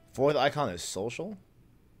 Fourth icon is social.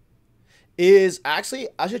 Is actually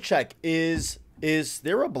I should check. Is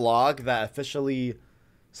there a blog that officially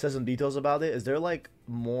says some details about it? Is there like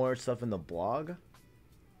more stuff in the blog?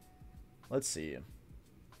 Let's see.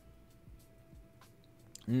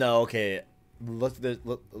 No. Okay. Looks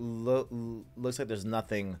like there's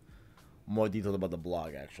nothing more detailed about the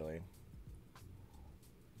blog actually.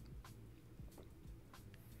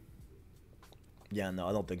 Yeah, no,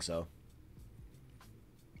 I don't think so.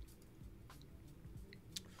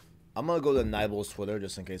 I'm gonna go to Nibel's Twitter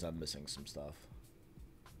just in case I'm missing some stuff.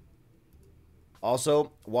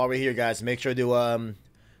 Also, while we're here, guys, make sure to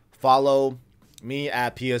follow me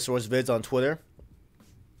at PS Source Vids on Twitter.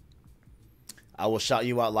 I will shout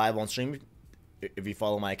you out live on stream if you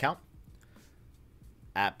follow my account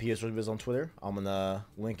at PS Source Vids on Twitter. I'm gonna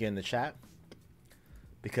link it in the chat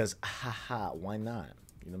because, haha, why not?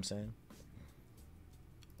 You know what I'm saying?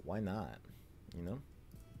 Why not? You know?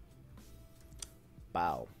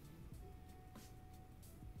 Bow.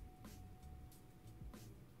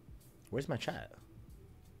 Where's my chat?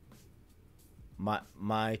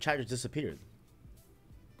 My chat just disappeared.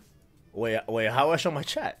 Wait, how do I show my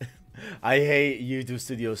chat? I hate YouTube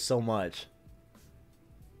Studio so much.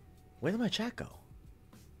 Where did my chat go?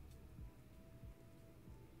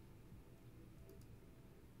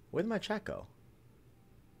 Where did my chat go?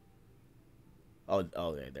 Oh,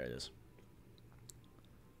 yeah, there it is.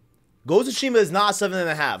 Ghost of Tsushima is not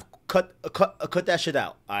 7.5. Cut that shit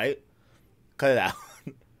out. All right, cut it out.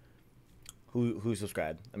 Who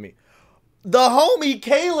subscribed? I mean, the homie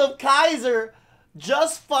Caleb Kaiser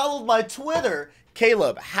just followed my Twitter.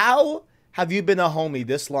 Caleb, how have you been a homie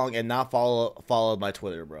this long and not followed my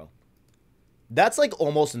Twitter, bro? That's like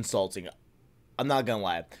almost insulting. I'm not gonna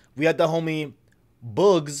lie. We had the homie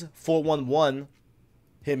Bugs411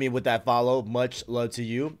 hit me with that follow. Much love to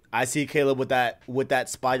you. I see Caleb with that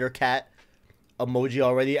spider cat emoji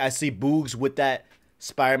already. I see Boogs with that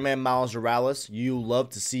Spider-Man Miles Morales. You love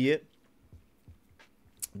to see it.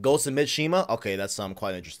 Ghost of Mishima. Okay, that's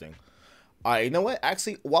quite interesting. All right, you know what?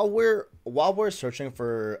 Actually, while we're searching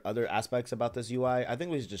for other aspects about this UI, I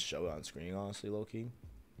think we should just show it on screen. Honestly, low key.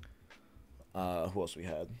 Who else we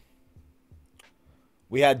had?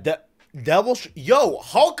 We had Devil. Yo,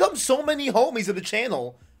 how come so many homies of the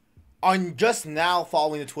channel are just now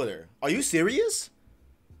following the Twitter? Are you serious,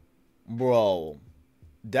 bro?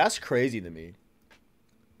 That's crazy to me.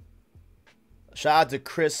 Shout out to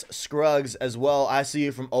Chris Scruggs as well. I see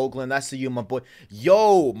you from Oakland. I see you, my boy.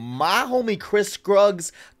 Yo, my homie Chris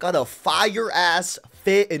Scruggs got a fire-ass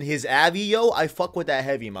fit in his Avi, yo. I fuck with that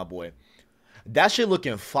heavy, my boy. That shit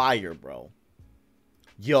looking fire, bro.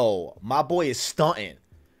 Yo, my boy is stunting.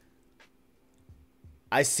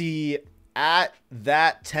 I see at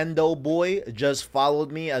that Tendo boy just followed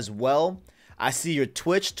me as well. I see your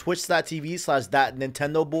Twitch, twitch.tv/that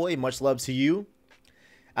Nintendo boy. Much love to you.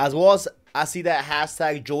 As well as I see that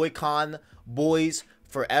hashtag Joy-Con boys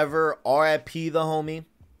forever. RIP the homie.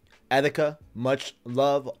 Etika, much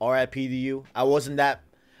love. RIP to you. I wasn't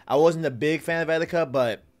a big fan of Etika,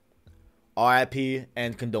 but RIP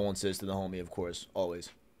and condolences to the homie, of course, always.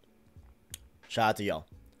 Shout out to y'all.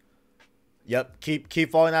 Yep,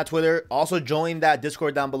 keep following that Twitter. Also join that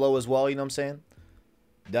Discord down below as well, you know what I'm saying?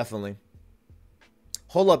 Definitely.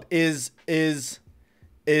 Hold up, is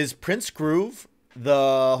Prince Groove the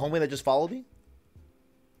homie that just followed me?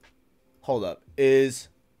 Hold up.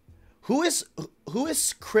 Who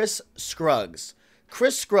is Chris Scruggs?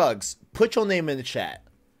 Chris Scruggs, put your name in the chat.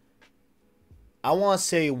 I want to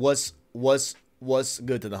say what's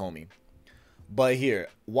good to the homie. But here,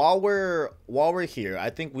 while we're here, I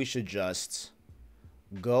think we should just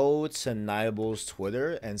go to Nibel's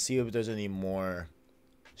Twitter and see if there's any more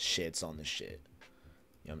shits on this shit.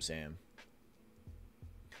 You know what I'm saying?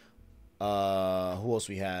 Who else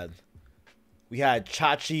we had? We had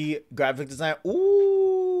Chachi graphic design.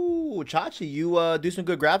 Ooh, Chachi, you do some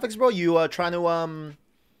good graphics, bro. You trying to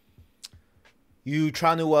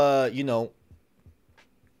you know,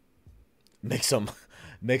 make some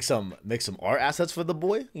art assets for the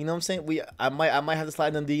boy. You know what I'm saying? I might have to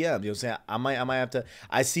slide in DMs. You know what I'm saying? I might have to.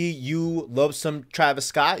 I see you love some Travis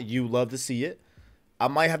Scott. You love to see it. I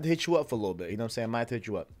might have to hit you up for a little bit. You know what I'm saying? I might have to hit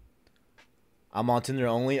you up. I'm on Tinder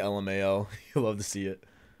only. LMAO. You love to see it.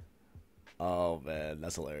 Oh man,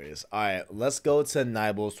 that's hilarious. All right, let's go to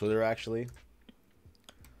Nibel's Twitter actually.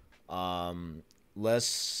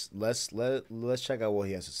 Let's check out what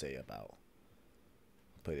he has to say about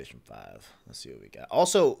PlayStation 5. Let's see what we got.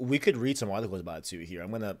 Also, we could read some articles about it too here.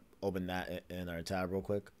 I'm gonna open that in our tab real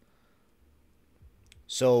quick.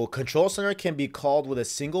 So, Control Center can be called with a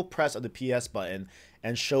single press of the PS button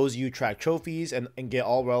and shows you track trophies and get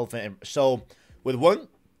all relevant. So, with one,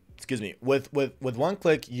 with one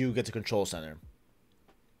click, you get to Control Center.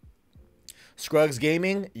 Scruggs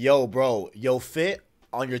Gaming, yo, bro, yo, Fit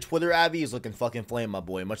on your Twitter, Abby is looking fucking flame, my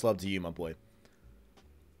boy. Much love to you, my boy.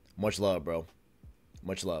 Much love, bro.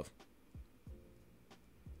 Much love.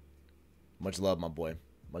 Much love, my boy.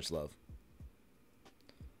 Much love.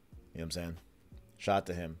 You know what I'm saying? Shout out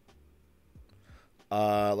to him.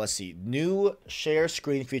 Let's see. New share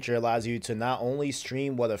screen feature allows you to not only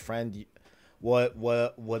stream what a friend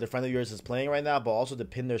of yours is playing right now, but also to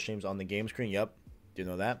pin their streams on the game screen. Yep. Do you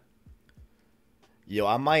know that? Yo,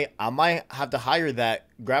 I might have to hire that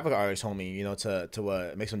graphic artist homie, you know,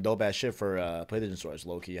 to make some dope ass shit for PlayStation stores,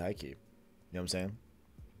 low key, high key. You know what I'm saying?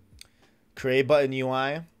 Create button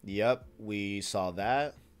UI. Yep, we saw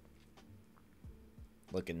that.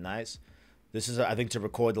 Looking nice. This is, I think, to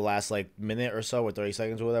record the last like minute or so or 30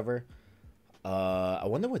 seconds or whatever. I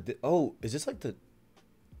wonder what. Oh, is this like the?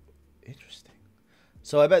 Interesting.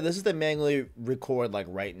 So I bet this is the manually record like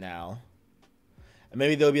right now. And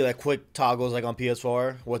maybe there'll be like quick toggles like on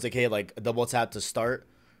PS4. What's okay, like a double tap to start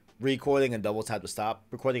recording and double tap to stop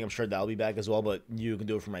recording. I'm sure that'll be back as well, but you can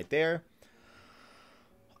do it from right there.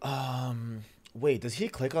 Wait, does he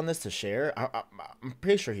click on this to share? I'm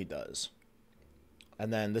pretty sure he does.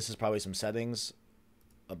 And then this is probably some settings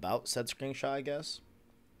about said screenshot, I guess.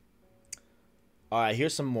 All right,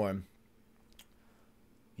 here's some more.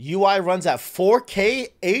 UI runs at 4K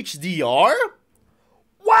HDR?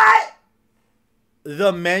 What?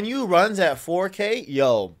 The menu runs at 4K?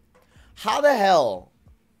 Yo, how the hell?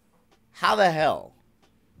 How the hell?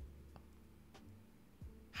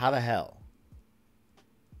 How the hell?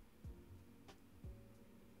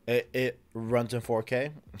 It runs in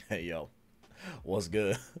 4K? Hey, yo. What's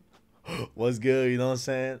good? What's good? You know what I'm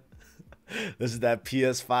saying? This is that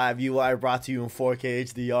PS5 UI brought to you in 4K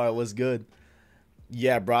HDR. What's good?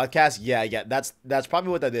 Yeah, broadcast? Yeah. That's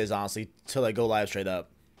probably what that is, honestly, till I go live straight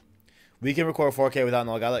up. We can record 4K without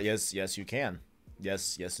no gala. Yes, you can.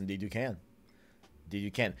 Yes, indeed you can. Indeed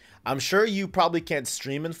you can. I'm sure you probably can't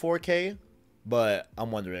stream in 4K, but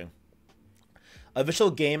I'm wondering.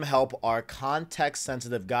 Official Game Help are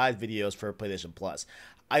context-sensitive guide videos for PlayStation Plus.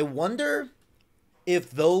 I wonder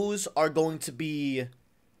if those are going to be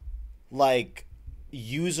like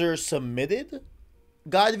user-submitted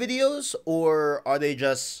guide videos, or are they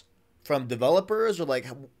just from developers, or like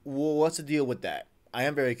what's the deal with that? I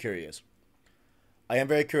am very curious. I am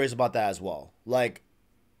very curious about that as well. Like,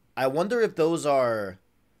 I wonder if those are,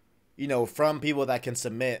 you know, from people that can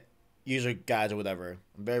submit user guides or whatever.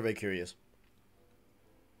 I'm very, very curious.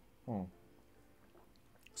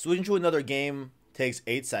 Switching to another game takes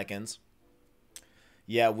 8 seconds.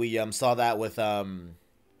 Yeah, we saw that with Sackboy,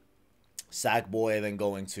 and then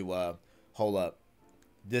going to hold up.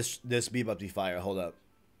 This beat up be fire. Hold up.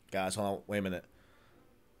 Guys, hold on. Wait a minute.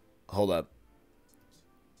 Hold up.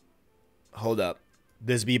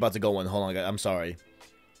 This beat about to go in. Hold on, guys. I'm sorry.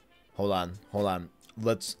 Hold on.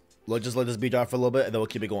 Let's just let this beat drop for a little bit, and then we'll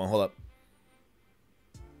keep it going. Hold up.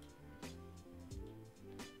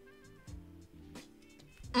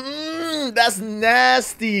 That's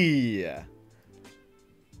nasty.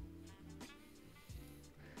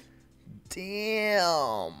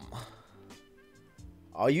 Damn.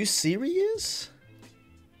 Are you serious?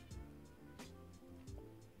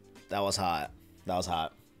 That was hot.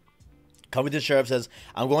 Covington Sheriff says,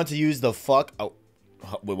 I'm going to use the fuck... Oh,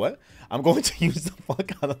 wait, what? I'm going to use the fuck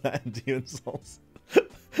out of that and do insults.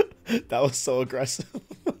 That was so aggressive.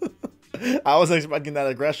 I wasn't expecting that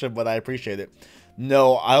aggression, but I appreciate it.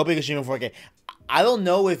 No, I hope you can stream in 4K. I don't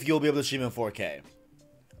know if you'll be able to stream in 4K.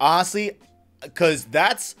 Honestly, because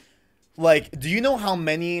that's... Like, do you know how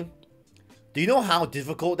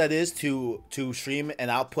difficult that is to stream an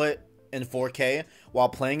output in 4K while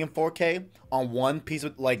playing in 4K on one piece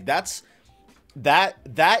of, like, that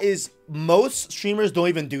is, most streamers don't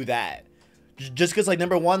even do that. Just because, like,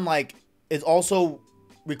 number one, like, it also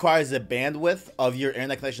requires the bandwidth of your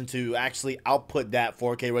internet connection to actually output that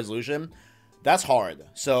 4K resolution. That's hard.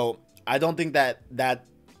 So I don't think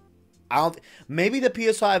maybe the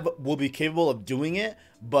PS5 will be capable of doing it,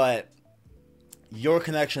 but your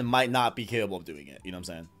connection might not be capable of doing it. You know what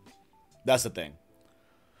I'm saying? That's the thing.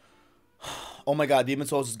 Oh my god, Demon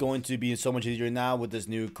Souls is going to be so much easier now with this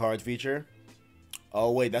new card feature.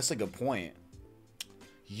 Oh wait, that's a good point.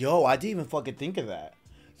 Yo, I didn't even fucking think of that.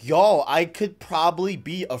 Yo, I could probably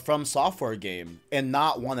beat a From Software game and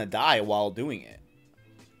not want to die while doing it.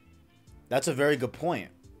 That's a very good point.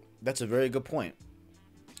 That's a very good point.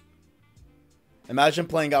 Imagine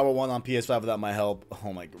playing God of War 1 on PS5 without my help.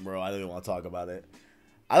 Oh my, bro, I don't even want to talk about it.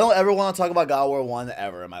 I don't ever want to talk about God of War 1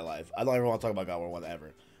 ever in my life. I don't ever want to talk about God of War 1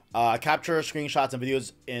 ever. Capture screenshots and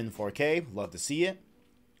videos in 4K. Love to see it.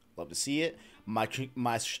 Love to see it. My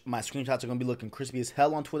screenshots are going to be looking crispy as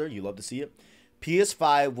hell on Twitter. You love to see it.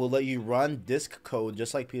 PS5 will let you run disk code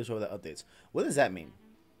just like PS4 without updates. What does that mean?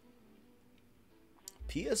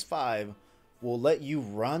 PS5 will let you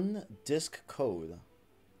run disk code.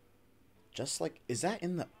 Just like, is that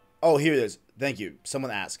in the... Oh, here it is. Thank you.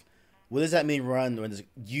 Someone asked. What does that mean, run?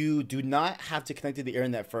 You do not have to connect to the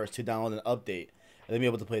internet first to download an update and then be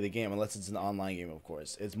able to play the game, unless it's an online game, of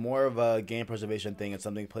course. It's more of a game preservation thing. It's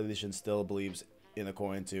something PlayStation still believes in,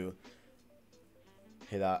 according to...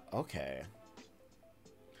 Hey, that... Okay.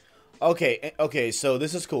 Okay, so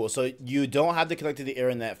this is cool. So you don't have to connect to the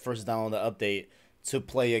internet first to download the update to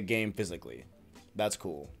play a game physically. That's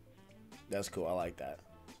cool. That's cool. I like that.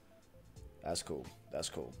 That's cool. That's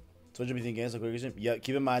cool. Switch between games like reason. Yeah,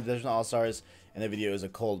 keep in mind there's an All-Stars and the video is a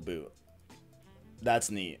cold boot. That's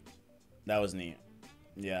neat. That was neat.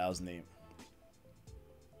 Yeah, that was neat.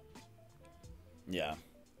 Yeah.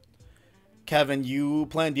 Kevin, you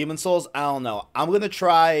playing Demon Souls? I don't know. I'm going to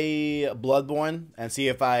try Bloodborne and see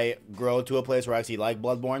if I grow to a place where I actually like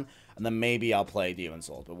Bloodborne. And then maybe I'll play Demon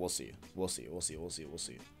Souls. But we'll see. We'll see. We'll see. We'll see. We'll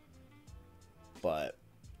see. But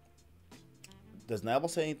does Nabble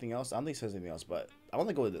say anything else? I don't think he says anything else. But I want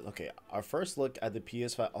to go with it. Okay, our first look at the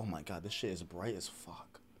PS5. Oh my god, this shit is bright as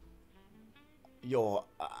fuck. Yo,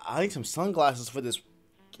 I need some sunglasses for this.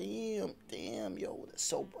 Damn, yo, it's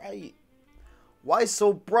so bright. Why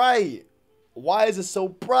so bright? Why is it so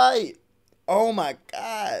bright? Oh my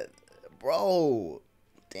god, bro.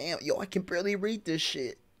 Damn, yo, I can barely read this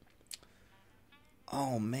shit.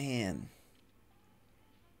 Oh man.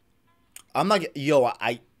 I'm not,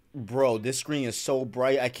 bro, this screen is so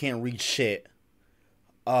bright, I can't read shit.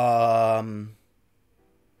 I don't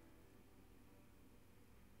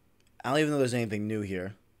even know there's anything new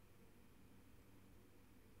here.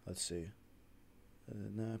 Let's see.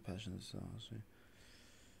 No, passion.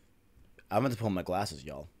 I'm going to put on my glasses,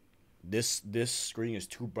 y'all. This screen is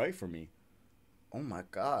too bright for me. Oh my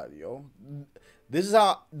god, yo. This is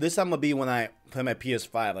how I'm gonna be when I play my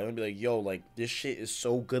PS5. Like, I'm gonna be like, yo, like, this shit is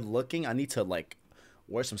so good looking. I need to, like,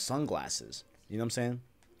 wear some sunglasses. You know what I'm saying?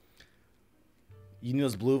 You need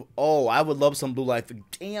those blue. Oh, I would love some blue light.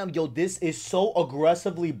 Damn, yo, this is so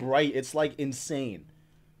aggressively bright. It's, like, insane.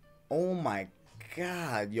 Oh my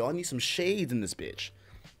god, yo, I need some shades in this bitch.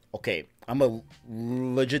 Okay, I'm gonna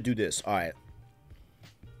legit do this. All right.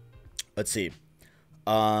 Let's see.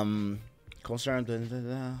 Concerned.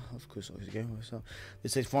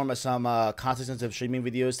 This takes form of some content-sensitive streaming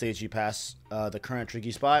videos to get you past the current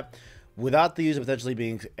tricky spot without the user potentially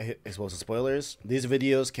being exposed to spoilers. These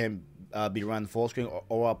videos can be run full screen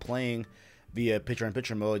or while playing via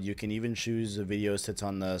picture-in-picture mode. You can even choose the video sits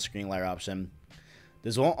on the screen layer option.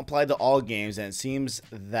 This won't apply to all games, and it seems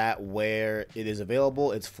that where it is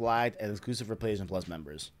available, it's flagged and exclusive for PlayStation Plus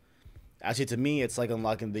members. Actually, to me, it's like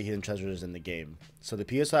unlocking the hidden treasures in the game. So the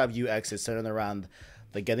PS5 UX is centered around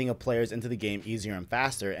the getting of players into the game easier and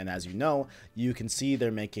faster. And as you know, you can see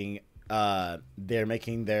they're making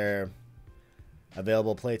their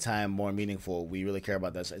available playtime more meaningful. We really care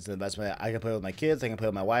about this. It's an investment. I can play with my kids, I can play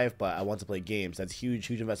with my wife, but I want to play games. That's huge,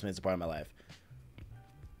 huge investment. It's a part of my life.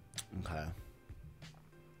 Okay.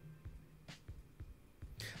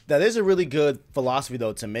 That is a really good philosophy,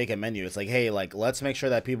 though, to make a menu. It's like, hey, like, let's make sure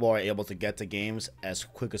that people are able to get to games as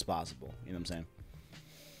quick as possible. You know what I'm saying?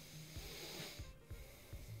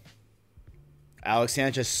 Alex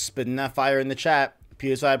Sanchez spitting that fire in the chat.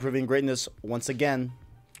 PS5 proving greatness once again.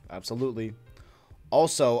 Absolutely.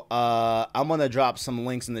 Also, I'm going to drop some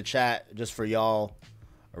links in the chat just for y'all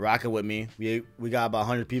rocking with me. We got about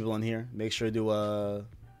 100 people in here. Make sure to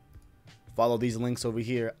follow these links over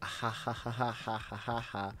here. Ha ha ha ha ha ha ha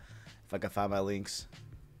ha. If I can find my links.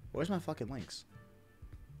 Where's my fucking links?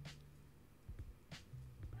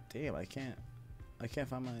 Damn, I can't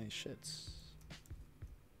find my shits.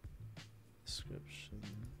 Description.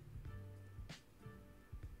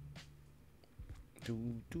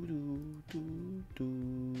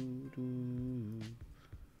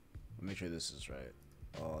 Make sure this is right.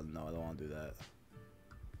 Oh no, I don't want to do that.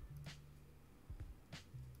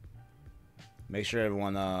 Make sure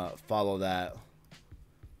everyone follow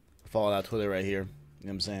Follow that Twitter right here. You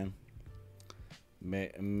know what I'm saying?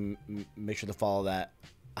 Make sure to follow that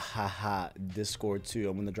Discord too.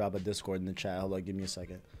 I'm gonna drop a Discord in the chat. Hold on, give me a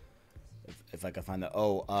second. If I can find that.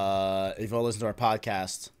 Oh, if you want to listen to our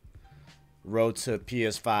podcast, Road to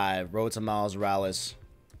PS5, Road to Miles Morales,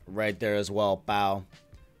 right there as well. Bow.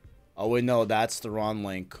 Oh wait, no, that's the wrong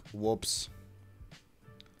link. Whoops.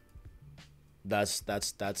 That's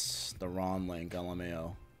the wrong link.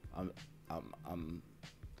 LMAO.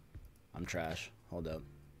 I'm trash. Hold up.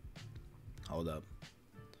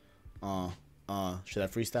 Should I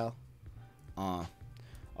freestyle?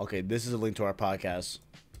 Okay, this is a link to our podcast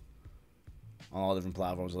on all different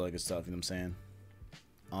platforms, all that good stuff, you know what I'm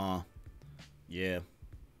saying? Yeah.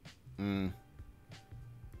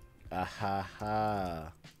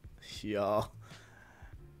 Yo.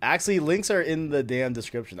 Actually, links are in the damn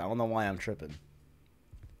description. I don't know why I'm tripping.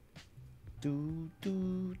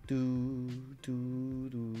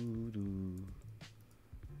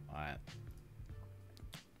 Alright.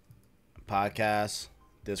 Podcast,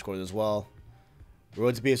 Discord as well.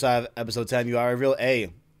 Road to PS5 episode 10. You are a real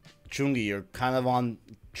Chungi, you're kind of on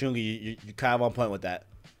Chungi. You're kind of on point with that.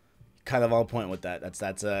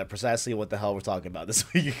 That's precisely what the hell we're talking about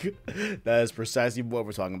this week. That is precisely what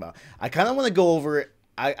we're talking about. I kind of want to go over it.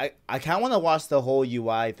 I kind of want to watch the whole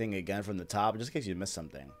UI thing again from the top, just in case you missed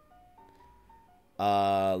something.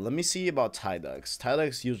 Let me see about Tidux.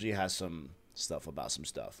 Tidux usually has some stuff about some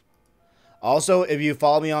stuff. Also, if you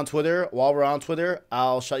follow me on Twitter, while we're on Twitter,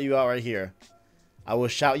 I'll shout you out right here. I will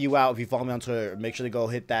shout you out if you follow me on Twitter. Make sure to go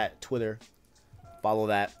hit that Twitter. Follow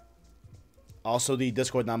that. Also, the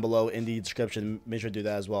Discord down below in the description. Make sure to do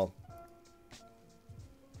that as well.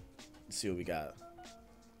 Let's see what we got.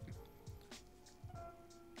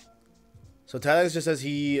 So Tyler just says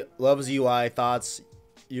he loves UI. Thoughts.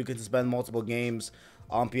 You can suspend multiple games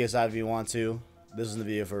on PS5 if you want to. This is the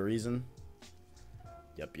video for a reason.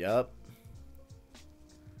 Yup.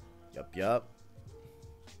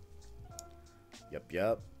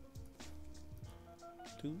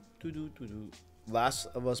 Last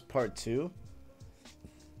of Us Part 2.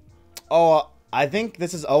 Oh, I think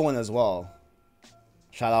this is Owen as well.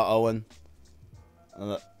 Shout out Owen.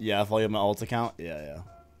 Yeah, I follow you on my alt account. Yeah.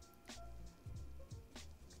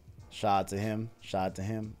 Shout out to him.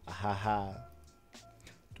 Haha.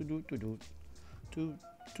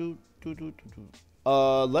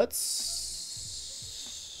 Let's.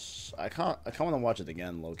 I can't want to watch it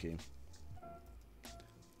again, Loki.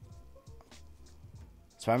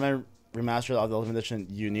 Spider-Man Remastered of the Ultimate Edition.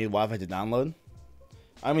 You need Wi-Fi to download.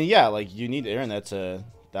 I mean, yeah, like you need internet to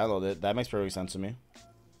download it. That makes perfect sense to me.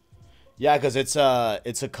 Yeah, because it's a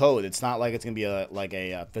code. It's not like it's gonna be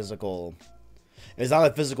a physical. It's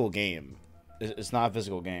not a physical game. It's not a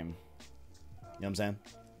physical game. You know what I'm saying?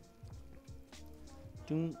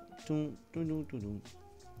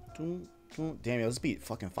 Damn, yo, this beat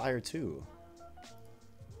fucking fire too.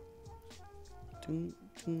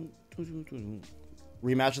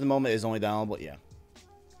 Rematch at the moment is only downloadable. Yeah.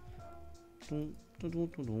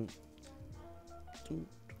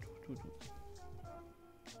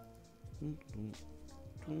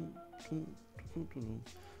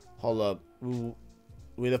 Hold up. We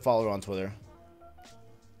need a follower on Twitter.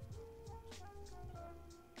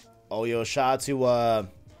 Oh, yo, shout out to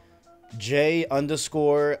J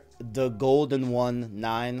 _ the golden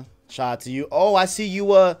 19. Shout out to you. Oh, I see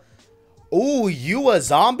you. Ooh, you a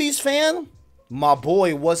Zombies fan? My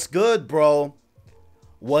boy, what's good, bro?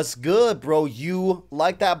 What's good, bro? You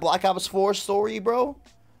like that Black Ops 4 story, bro?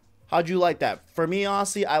 How'd you like that? For me,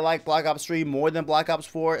 honestly, I like Black Ops 3 more than Black Ops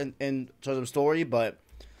 4 in terms of story, but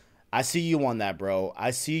I see you on that, bro.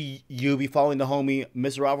 I see you be following the homie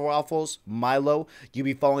Mr. Waffles, Milo. You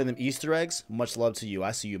be following them Easter eggs. Much love to you.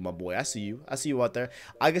 I see you, my boy. I see you. I see you out there.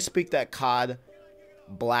 I can speak that COD,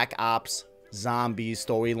 Black Ops, Zombies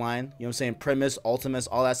storyline. You know what I'm saying? Premise, Ultimates,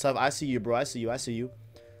 all that stuff. I see you, bro. I see you.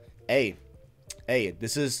 Hey,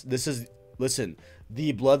 this is, listen,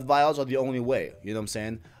 the blood vials are the only way. You know what I'm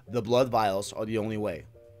saying? The blood vials are the only way.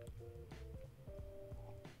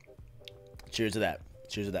 Cheers to that.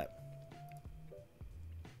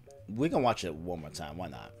 We can watch it one more time. Why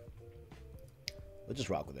not? Let's just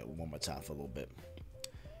rock with it one more time for a little bit.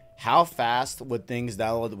 How fast would things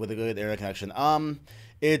download with a good internet connection?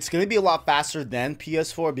 It's going to be a lot faster than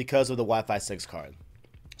PS4 because of the Wi-Fi 6 card.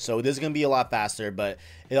 So it is going to be a lot faster, but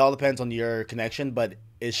it all depends on your connection. But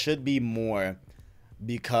it should be more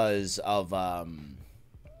because of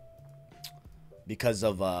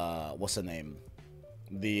what's the name?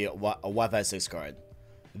 The Wi-Fi 6 card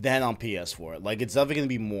than on PS4. Like, it's definitely going to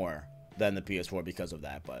be more than the PS4 because of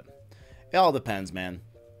that. But it all depends, man.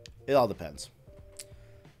 It all depends.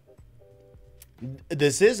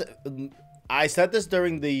 This is, I said this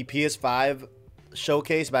during the PS5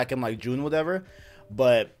 showcase back in like June, whatever,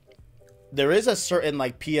 but there is a certain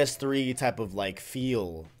like PS3 type of like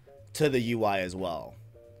feel to the UI as well.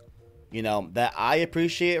 You know, that I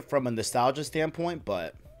appreciate from a nostalgia standpoint,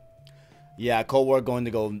 but yeah, Cold War going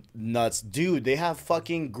to go nuts. Dude, they have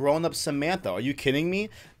fucking grown-up Samantha. Are you kidding me?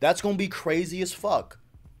 That's going to be crazy as fuck.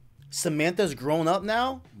 Samantha's grown up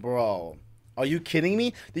now? Bro, are you kidding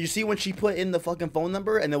me? Did you see when she put in the fucking phone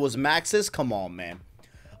number and it was Max's? Come on, man.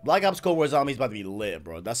 Black Ops Cold War Zombies about to be lit,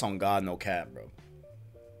 bro. That's on God, no cap, bro.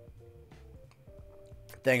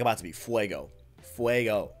 Thing about to be fuego.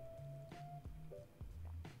 Fuego.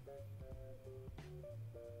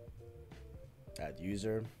 Add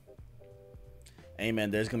user. Hey man,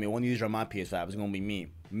 there's gonna be one user on my PS5. It's gonna be me.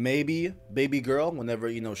 Maybe baby girl whenever,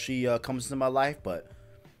 you know, she comes into my life, but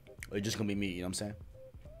it's just gonna be me. You know what I'm saying?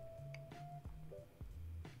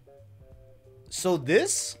 So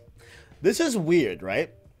this is weird,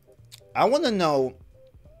 right? I want to know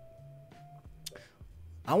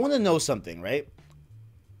something, right?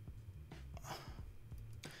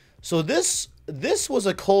 So this was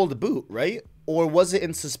a cold boot, right? Or was it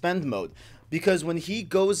in suspend mode? Because when he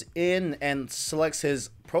goes in and selects his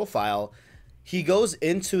profile, he goes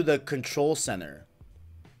into the control center.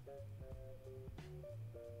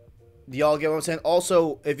 Do y'all get what I'm saying?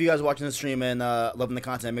 Also, if you guys are watching the stream and loving the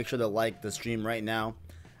content, make sure to like the stream right now.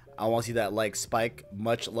 I want to see that like spike.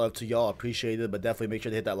 Much love to y'all. Appreciate it. But definitely make sure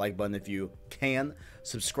to hit that like button if you can.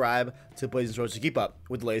 Subscribe to Plays and Stories to keep up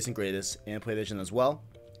with the latest and greatest in PlayStation as well.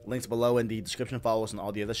 Links below in the description. Follow us on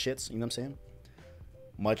all the other shits. You know what I'm saying?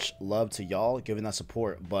 Much love to y'all giving that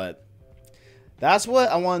support. But that's what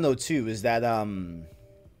I want to know too, is that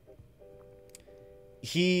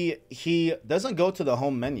he doesn't go to the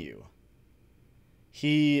home menu.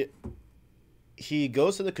 He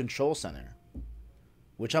goes to the control center,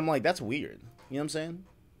 which I'm like, that's weird. You know what I'm saying?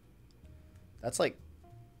 That's like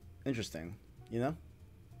interesting, you know?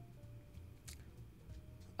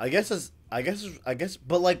 I guess,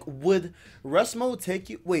 but like, would rest mode take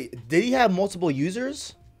you? Wait, did he have multiple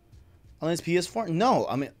users on his PS4? No,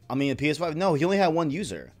 I mean, PS5. No, he only had one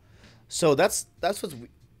user. So that's what's.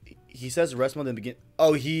 He says rest mode in the begin.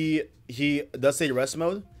 Oh, he does say rest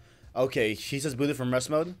mode. Okay, he says booted from rest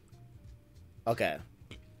mode. Okay.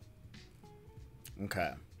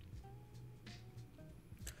 Okay.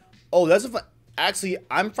 Oh, that's a fun. Actually,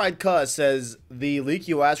 I'm Fried Cuss says the leak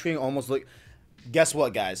UI screen almost look. Guess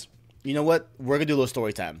what, guys? You know what? We're gonna do a little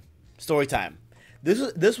story time. Story time.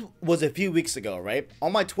 This was a few weeks ago, right?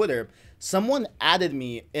 On my Twitter, someone added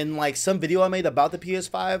me in like some video I made about the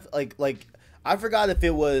PS5. Like I forgot if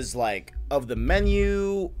it was like of the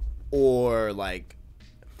menu or like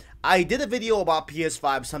I did a video about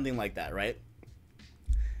PS5, something like that, right?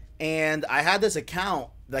 And I had this account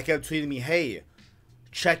that kept tweeting me, "Hey,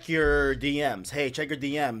 check your DMs. Hey, check your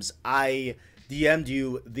DMs. I DM'd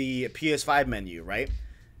you the PS5 menu, right?"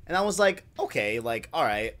 And I was like, okay, like, all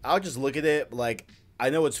right, I'll just look at it. Like, I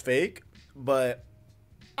know it's fake, but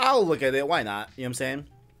I'll look at it. Why not? You know what I'm saying?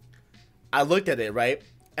 I looked at it, right?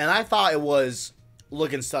 And I thought it was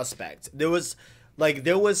looking suspect. There was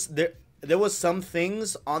some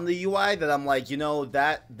things on the UI that I'm like, you know,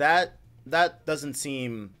 that doesn't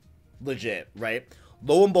seem legit, right?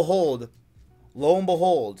 Lo and behold,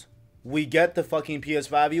 we get the fucking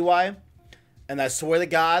PS5 UI, and I swear to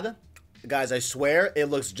God, guys, I swear it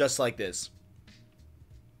looks just like this.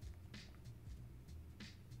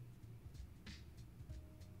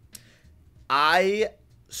 I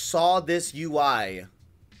saw this UI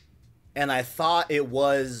and I thought it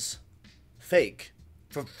was fake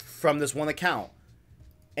from this one account,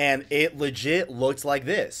 and it legit looked like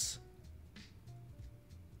this.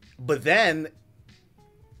 But then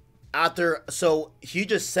so he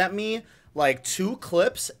just sent me like 2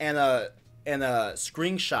 clips and a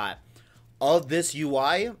screenshot of this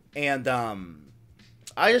UI, and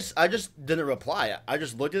I just didn't reply. I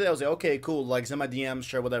just looked at it. I was like, okay, cool. Like, send my DMs,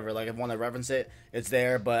 sure, whatever. Like, if I want to reference it, it's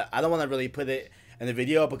there. But I don't want to really put it in the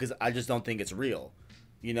video because I just don't think it's real.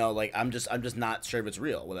 You know, like, I'm just not sure if it's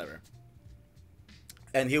real, whatever.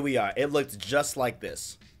 And here we are. It looked just like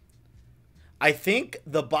this. I think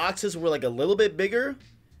the boxes were like a little bit bigger,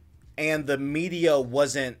 and the media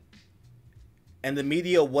wasn't.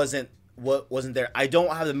 Wasn't there. I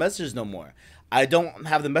don't have the messages no more. I don't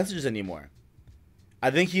have the messages anymore.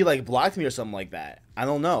 I think he like blocked me or something like that. I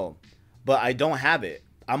don't know, but I don't have it.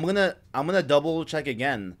 I'm gonna double check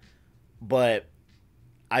again, but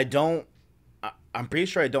I'm pretty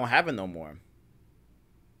sure I don't have it no more.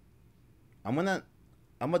 I'm gonna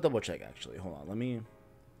double check actually. Hold on, let me.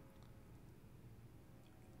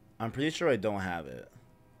 I'm pretty sure I don't have it.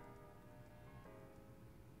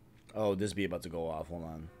 Oh, this be about to go off. Hold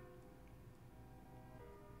on.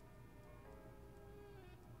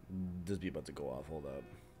 This be about to go off. Hold up.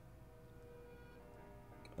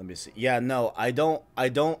 Let me see. Yeah, no, I don't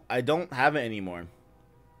have it anymore.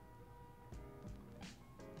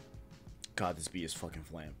 God, this bee is fucking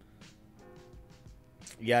flame.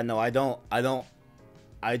 Yeah, no, I don't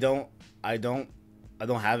have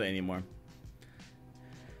it anymore.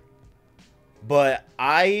 But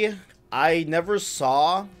I never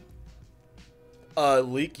saw a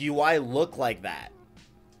leak UI look like that.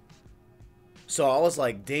 So I was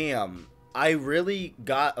like, damn, I really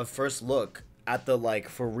got a first look at the, like,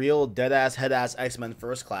 for real deadass headass X-Men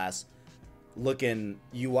First Class looking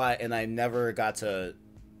UI, and I never got to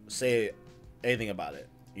say anything about it,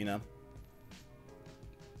 you know?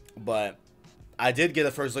 But I did get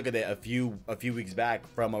a first look at it a few weeks back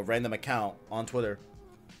from a random account on Twitter.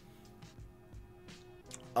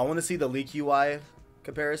 I want to see the leak UI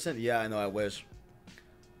comparison. Yeah, I know, I wish.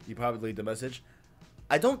 You probably leaked the message.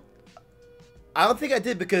 I don't think I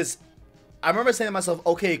did, because I remember saying to myself,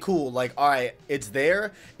 okay, cool, like, alright, it's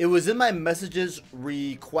there. It was in my messages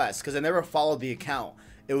request, because I never followed the account.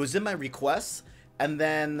 It was in my requests, and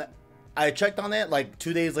then I checked on it, like,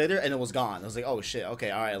 2 days later, and it was gone. I was like, oh, shit, okay,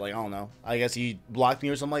 alright, like, I don't know. I guess he blocked me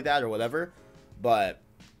or something like that, or whatever. But,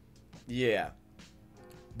 yeah.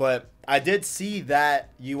 But I did see that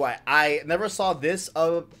UI. I never saw this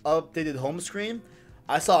updated home screen.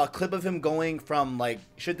 I saw a clip of him going from, like,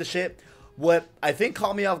 shit to shit. What I think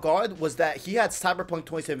caught me off guard was that he had Cyberpunk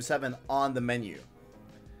 2077 on the menu.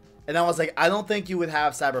 And I was like, I don't think you would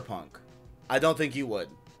have Cyberpunk. I don't think you would.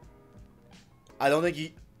 I don't think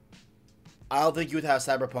you would have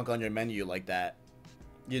Cyberpunk on your menu like that.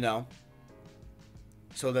 You know?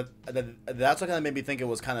 So that's what kind of made me think it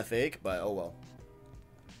was kind of fake, but oh well.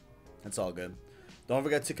 It's all good. Don't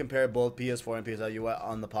forget to compare both PS4 and PS5 UI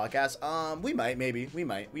on the podcast. We might, maybe. We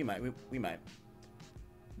might.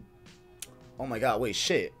 Oh my god, wait,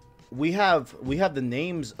 shit. We have the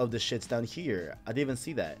names of the shits down here. I didn't even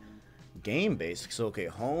see that. Game base. So okay,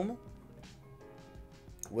 home.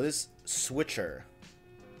 What is switcher?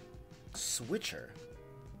 Switcher.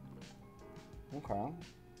 Okay.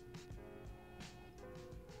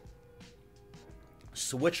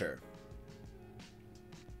 Switcher.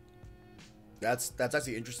 That's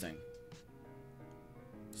actually interesting.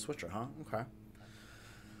 Switcher, huh? Okay.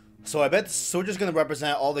 So I bet Switcher's gonna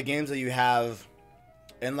represent all the games that you have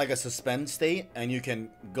in like a suspend state, and you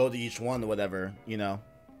can go to each one or whatever, you know.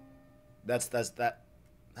 That's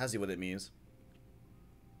what it means.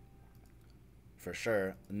 For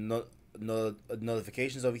sure.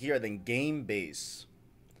 Notifications over here, then game base.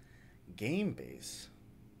 Game base.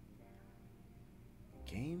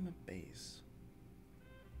 Game base.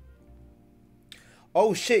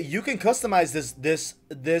 Oh shit, you can customize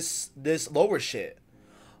this lower shit.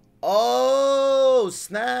 Oh,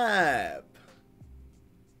 snap.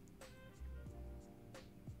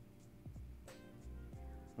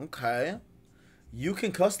 Okay. You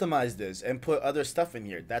can customize this and put other stuff in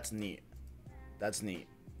here. That's neat. That's neat.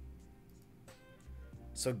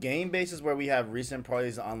 So game base is where we have recent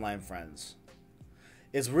parties and online friends.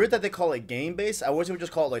 It's weird that they call it game base. I wish they would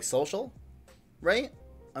just call it like social, right?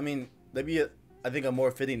 I mean, maybe I think a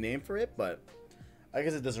more fitting name for it, but I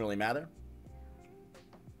guess it doesn't really matter.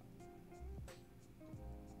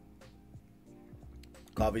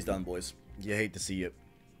 Coffee's done, boys. You hate to see it.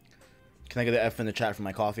 Can I get an F in the chat for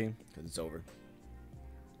my coffee? Because it's over.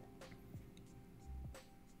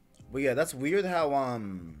 But yeah, that's weird how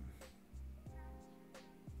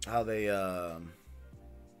they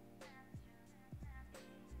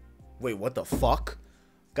wait, what the fuck?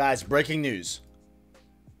 Guys, breaking news.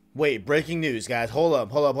 Wait, breaking news, guys. Hold up.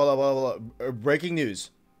 Breaking news.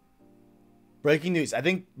 Breaking news. I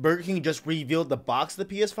think Burger King just revealed the box of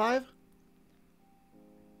the PS5.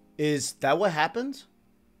 Is that what happened?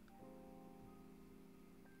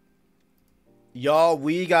 Y'all,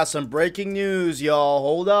 we got some breaking news, y'all.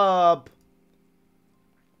 Hold up.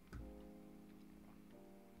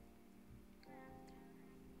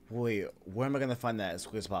 Wait, where am I gonna find that as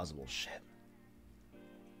quick as possible? Shit.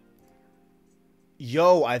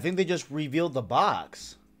 Yo, I think they just revealed the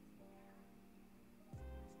box.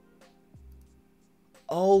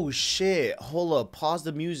 Oh, shit. Hold up. Pause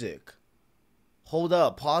the music. Hold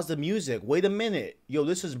up. Pause the music. Wait a minute. Yo,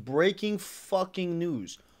 this is breaking fucking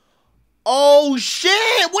news. Oh,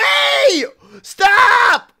 shit. Wait.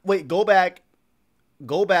 Stop. Wait, go back.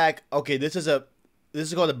 Go back. Okay, this is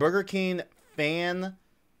called the Burger King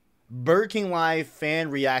Live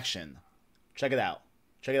fan reaction. Check it out.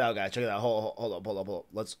 Check it out, guys. Check it out. Hold up.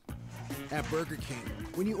 Let's. At Burger King,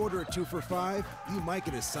 when you order a 2 for $5, you might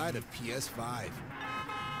get a side of PS5.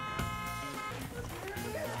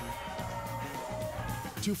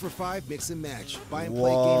 2 for $5 mix and match. Buy and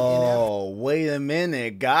play game in-app. Whoa, wait a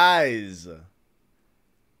minute, guys.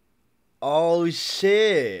 Oh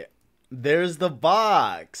shit. There's the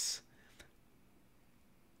box.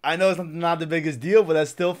 I know it's not the biggest deal, but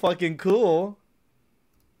that's still fucking cool.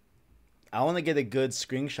 I want to get a good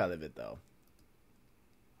screenshot of it though.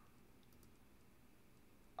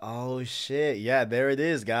 Oh shit. Yeah, there it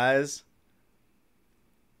is, guys.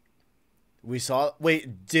 We saw.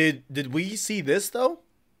 Wait, did we see this though?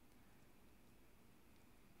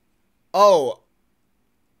 Oh,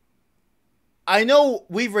 I know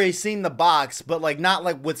we've already seen the box, but like not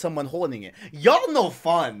like with someone holding it. Y'all no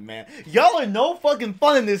fun, man. Y'all are no fucking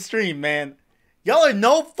fun in this stream, man. Y'all are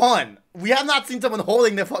no fun. We have not seen someone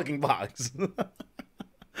holding the fucking box.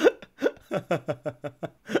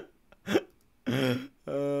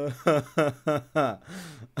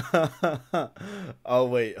 Oh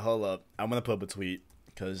wait, hold up. I'm gonna put up a tweet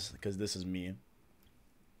because this is me.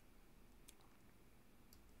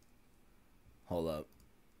 Hold up.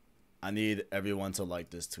 I need everyone to like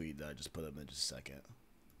this tweet that I just put up in just a second.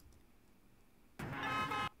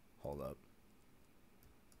 Hold up.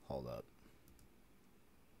 Hold up.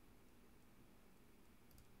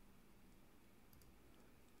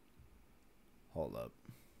 Hold up.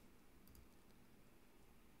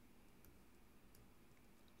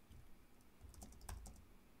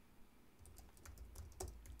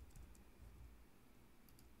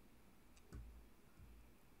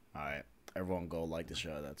 Alright. Everyone go like the shit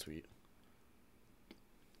out of that tweet.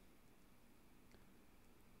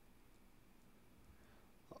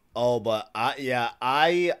 Oh, but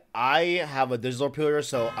I have a digital computer,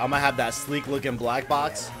 so I'm gonna have that sleek looking black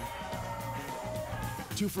box.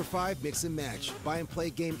 2 for $5 mix and match. Buy and play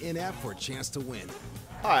game in-app for a chance to win.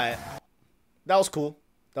 Alright. That was cool.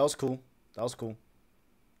 That was cool. That was cool.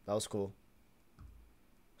 That was cool.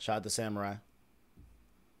 Shout out to Samurai.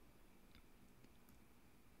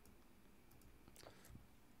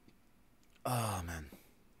 Oh, man.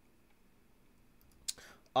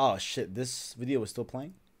 Oh, shit. This video was still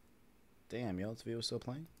playing? Damn, yo. This video was still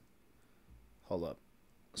playing? Hold up.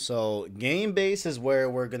 So, game base is where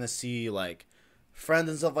we're going to see, like, friends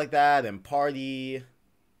and stuff like that and party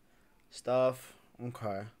stuff.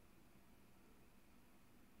 Okay.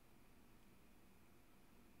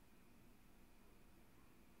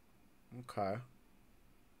 Okay.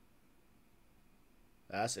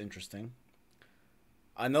 That's interesting.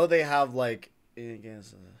 I know they have like,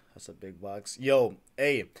 that's a big box. Yo,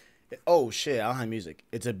 hey, oh shit, I don't have music.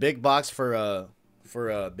 It's a big box for a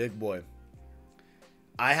big boy.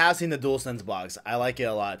 I have seen the DualSense box. I like it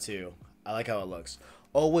a lot too. I like how it looks.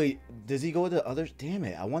 Oh wait, does he go with the others? Damn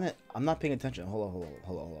it, I want it. I'm not paying attention. Hold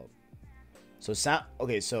on. So sound.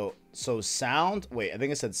 Okay, so sound. Wait, I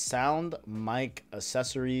think it said sound, mic,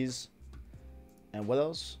 accessories, and what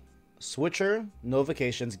else? Switcher,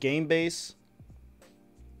 notifications, game base.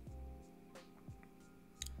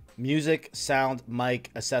 Music, sound,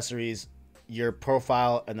 mic, accessories, your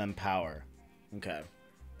profile, and then power. Okay.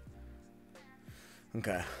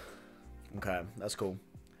 Okay. Okay, that's cool.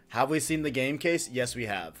 Have we seen the game case? Yes, we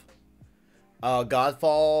have.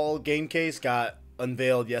 Godfall game case got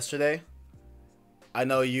unveiled yesterday. I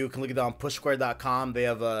know you can look at it on pushsquare.com. They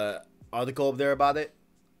have a article up there about it.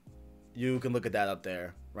 You can look at that up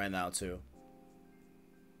there right now, too.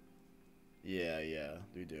 Yeah,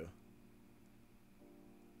 we do.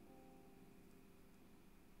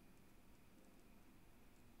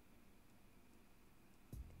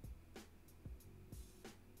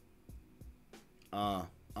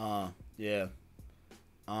 Yeah.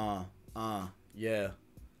 Yeah.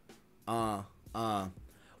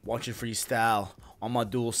 Watching freestyle on my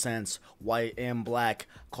DualSense, white and black.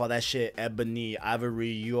 Call that shit ebony,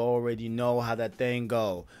 ivory. You already know how that thing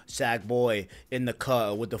go. Sack boy in the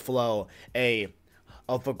cut with the flow. A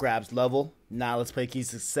up for grabs level. Now let's play key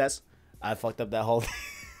success. I fucked up that whole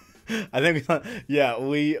thing. I think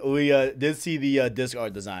we did see the disc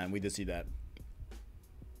art design. We did see that.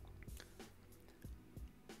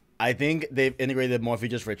 I think they've integrated more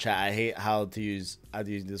features for chat. I hate how to use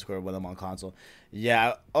Discord when I'm on console.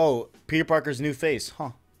 Yeah. Oh, Peter Parker's new face.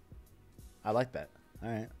 Huh. I like that.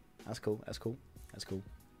 All right. That's cool. That's cool. That's cool.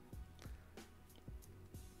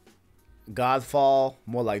 Godfall,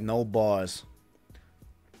 more like no bars.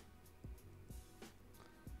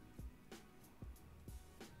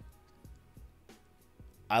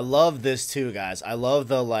 I love this too, guys. I love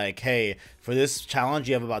the like, hey, for this challenge,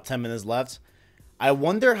 you have about 10 minutes left. I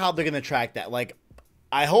wonder how they're going to track that. Like,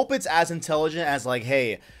 I hope it's as intelligent as like,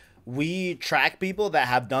 hey, we track people that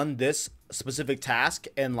have done this specific task,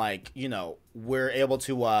 and like, you know, we're able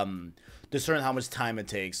to discern how much time it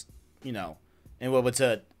takes, you know, and we're able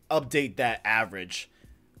to update that average,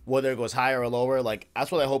 whether it goes higher or lower. Like,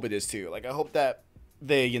 that's what I hope it is too. Like, I hope that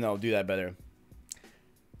they, you know, do that better.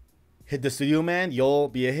 Hit the studio, man. You'll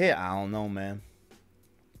be a hit. I don't know, man.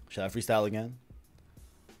 Should I freestyle again?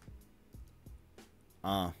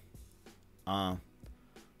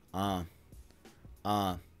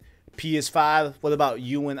 PS5, what about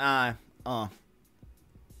you and I?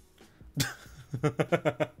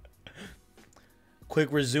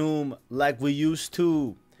 Quick resume like we used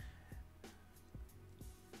to.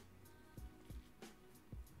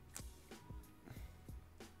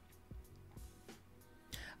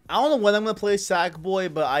 I don't know when I'm gonna play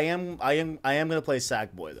Sackboy, but I am gonna play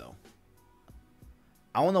Sackboy though.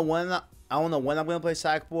 I don't know when I'm gonna play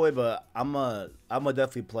Sackboy, but I'm gonna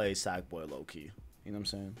definitely play Sackboy low key. You know what I'm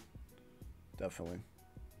saying? Definitely.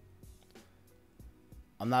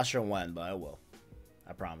 I'm not sure when, but I will.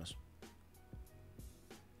 I promise.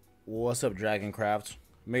 What's up, Dragoncraft?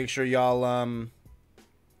 Make sure y'all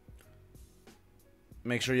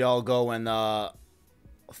go and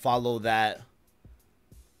follow that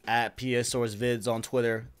at PS Source Vids on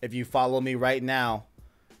Twitter. If you follow me right now,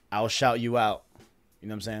 I'll shout you out. You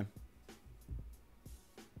know what I'm saying?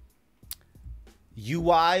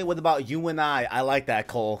 UI, what about you and I? I like that,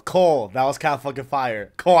 Cole. Cole, that was kind of fucking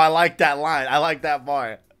fire. Cole, I like that line. I like that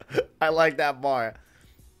bar. I like that bar.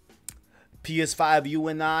 PS5, you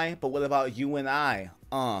and I, but what about you and I?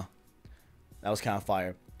 That was kind of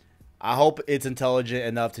fire. I hope it's intelligent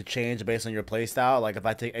enough to change based on your playstyle. Like, if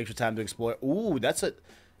I take extra time to explore. Ooh,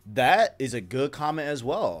 that is a good comment as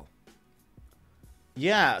well.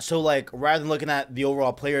 Yeah, so like, rather than looking at the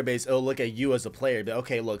overall player base, it'll look at you as a player. But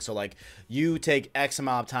okay, look, so like, you take X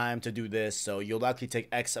amount of time to do this, so you'll likely take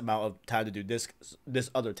X amount of time to do this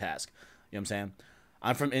other task. You know what I'm saying?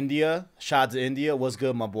 I'm from India. Shout out to India. What's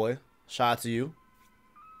good, my boy? Shout out to you.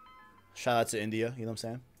 Shout out to India. You know what I'm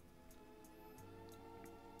saying?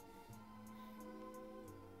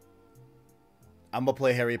 I'm gonna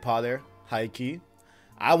play Harry Potter, high key.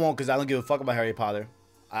 I won't, because I don't give a fuck about Harry Potter.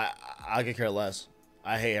 I could care less.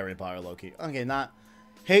 I hate Harry Potter, low-key. Okay, not...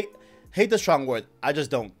 Hate the strong word. I just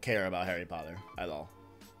don't care about Harry Potter at all.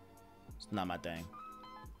 It's not my thing.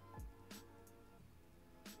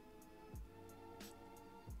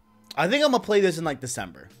 I think I'm gonna play this in, like,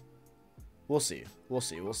 December. We'll see. We'll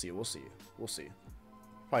see.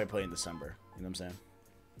 Probably play in December. You know what I'm saying?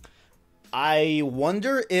 I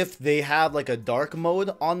wonder if they have, like, a dark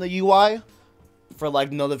mode on the UI for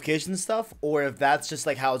like notification stuff, or if that's just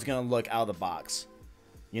like how it's gonna look out of the box,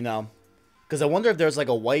 you know, because I wonder if there's like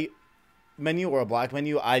a white menu or a black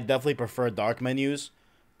menu. I definitely prefer dark menus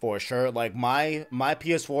for sure. Like my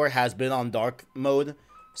PS4 has been on dark mode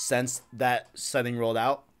since that setting rolled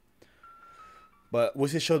out, but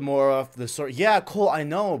wish it showed more of the sort. Yeah, cool. I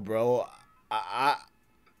know, bro. I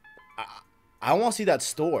want to see that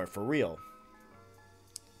store for real.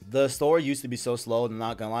 The store used to be so slow, I'm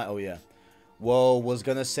not gonna lie. Oh yeah. Whoa, was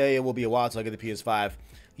gonna say it will be a while till I get the PS5.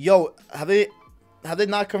 Yo, have they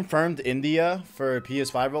not confirmed India for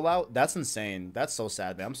PS5 rollout? That's insane. That's so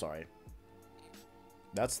sad, man. I'm sorry.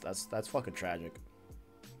 That's fucking tragic.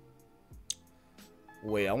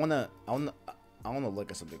 Wait, I wanna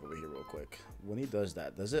look at something over here real quick. When he does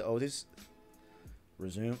that, does it always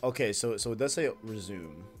resume? Okay, so it does say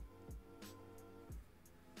resume.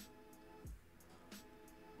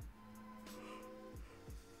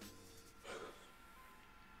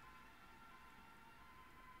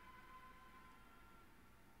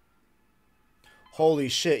 Holy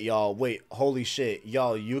shit, y'all. Wait, holy shit.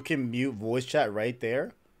 Y'all, you can mute voice chat right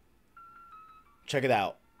there? Check it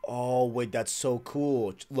out. Oh, wait, that's so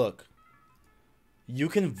cool. Look. You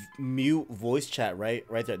can mute voice chat right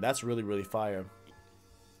there. That's really, really fire.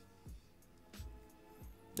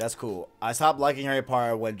 That's cool. I stopped liking Harry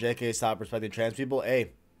Potter when JK stopped respecting trans people.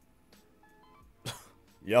 Hey.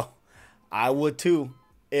 Yo, I would too.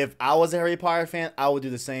 If I was a Harry Potter fan, I would do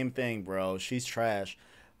the same thing, bro. She's trash.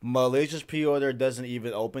 Malaysia's pre-order doesn't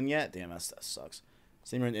even open yet. Damn, that sucks.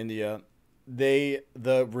 Same here in India. The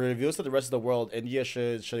reviews to the rest of the world, India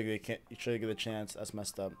should get a chance. That's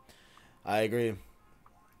messed up. I agree.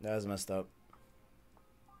 That is messed up.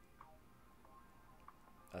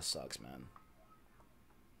 That sucks, man.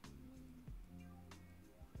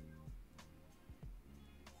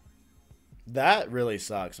 That really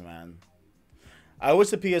sucks, man. I wish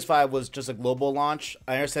the PS5 was just a global launch.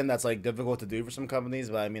 I understand that's like difficult to do for some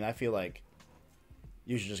companies, but I mean, I feel like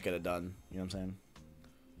you should just get it done. You know what I'm saying?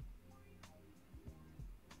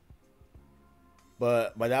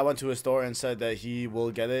 But my dad went to a store and said that he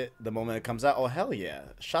will get it the moment it comes out. Oh, hell yeah.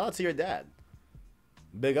 Shout out to your dad.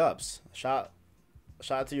 Big ups. Shout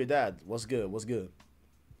out to your dad. What's good? What's good?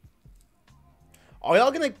 Are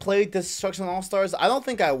y'all going to play Destruction All-Stars? I don't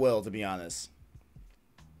think I will, to be honest.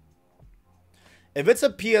 If it's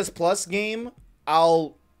a PS Plus game,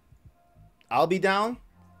 I'll be down.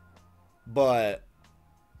 But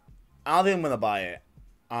I don't think I'm going to buy it,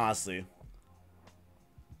 honestly.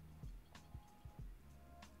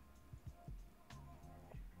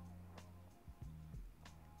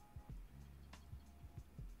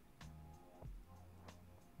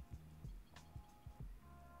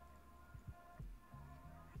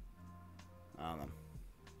 I don't know.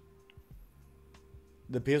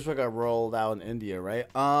 The PS4 got rolled out in India, right?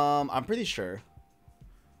 I'm pretty sure.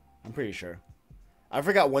 I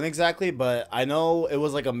forgot when exactly, but I know it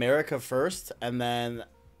was like America first, and then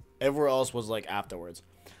everywhere else was like afterwards.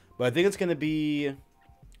 But I think it's gonna be.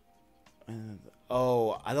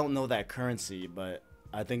 Oh, I don't know that currency, but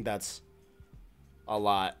I think that's a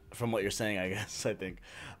lot from what you're saying. I guess I think.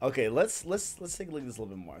 Okay, let's take a look at this a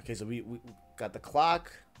little bit more. Okay, so we got the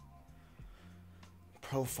clock.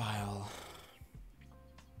 Profile.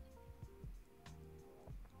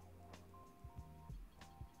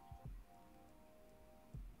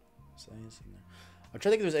 I'm trying to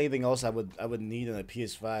think if there's anything else I would need in a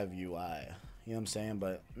PS5 UI. You know what I'm saying?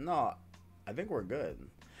 But no, I think we're good.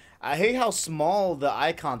 I hate how small the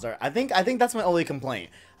icons are. I think that's my only complaint.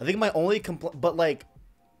 I think my only but like,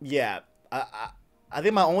 yeah, I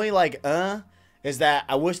think my only like is that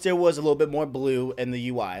I wish there was a little bit more blue in the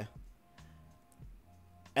UI.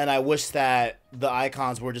 And I wish that the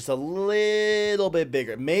icons were just a little bit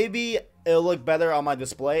bigger. Maybe it'll look better on my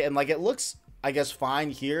display. And, like, it looks, I guess,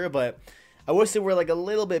 fine here. But I wish they were, like, a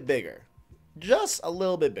little bit bigger. Just a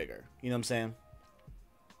little bit bigger. You know what I'm saying?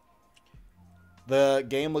 The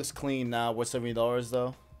game looks clean now. What's $70,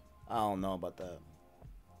 though? I don't know about that.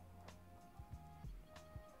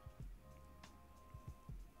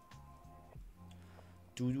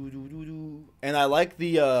 And I like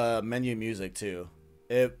the menu music, too.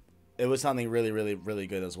 It was something really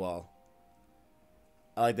good as well.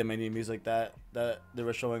 I like the menu music that they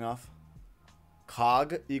were showing off.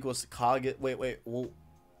 Cog equals cog. Wait. Well,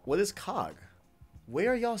 what is cog?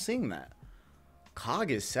 Where are y'all seeing that?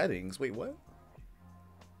 Cog is settings. Wait, what?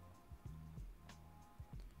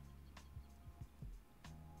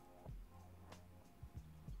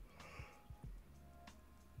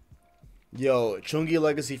 Yo, Chungi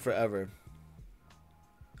Legacy forever.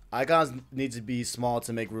 Icons need to be small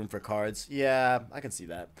to make room for cards. Yeah, I can see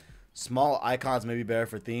that. Small icons may be better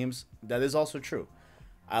for themes. That is also true.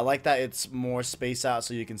 I like that it's more spaced out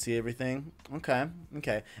so you can see everything.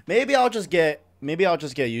 Okay. Maybe I'll just get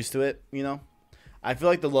used to it, you know? I feel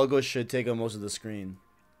like the logo should take up most of the screen.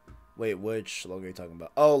 Wait, which logo are you talking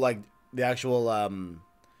about? Oh, like the actual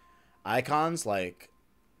icons, like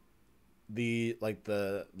the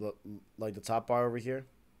top bar over here.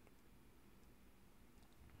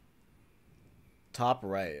 Top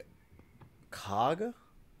right. Cog?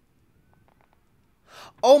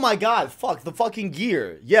 Oh my god, fuck, the fucking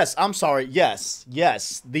gear. Yes, I'm sorry. Yes.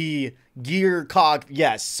 The gear cog.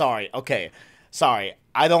 Yes, sorry. Okay. Sorry.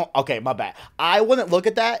 Okay, my bad. I wouldn't look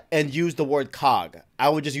at that and use the word cog. I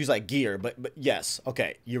would just use like gear, but yes.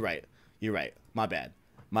 Okay, you're right. My bad.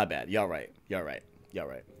 Y'all right.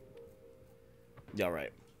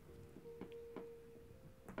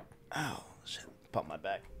 Oh, shit. Pump my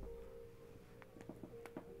back.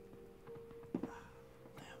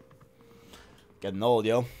 Getting old,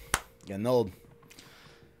 yo. Getting old.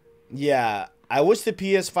 Yeah, I wish the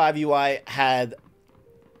PS5 UI had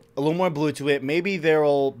a little more blue to it. Maybe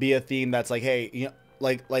there'll be a theme that's like, hey, you know,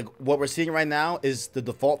 like what we're seeing right now is the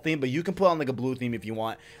default theme, but you can put on like a blue theme if you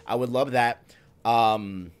want. I would love that.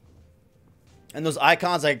 And those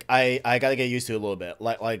icons, like I gotta get used to a little bit.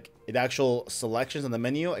 Like the actual selections on the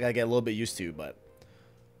menu, I gotta get a little bit used to, but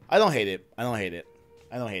I don't hate it.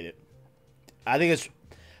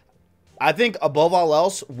 I think above all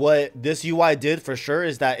else, what this UI did for sure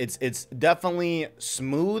is that it's definitely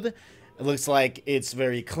smooth. It looks like it's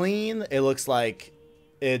very clean. It looks like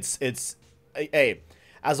it's hey,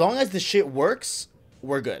 as long as the shit works,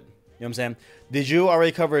 we're good. You know what I'm saying? Did you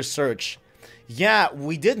already cover search? Yeah,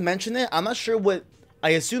 we did mention it. I'm not sure what.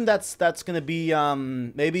 I assume that's gonna be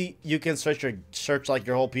maybe you can search like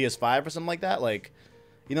your whole PS5 or something like that. Like,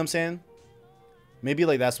 you know what I'm saying? Maybe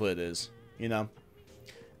like that's what it is. You know.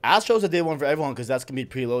 Astros, I did one for everyone because that's going to be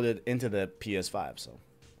preloaded into the PS5. So,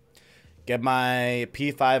 get my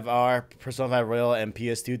P5R, Persona 5 Royal, and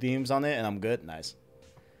PS2 themes on it, and I'm good. Nice.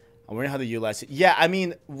 I'm wondering how to utilize it. Yeah, I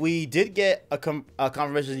mean, we did get a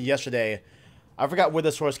confirmation yesterday. I forgot where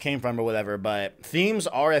the source came from or whatever, but themes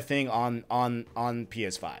are a thing on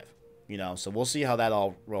PS5. You know, so we'll see how that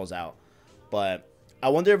all rolls out. But I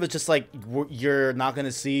wonder if it's just like you're not gonna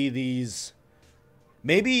see these.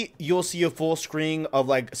 Maybe you'll see a full screen of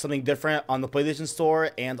like something different on the PlayStation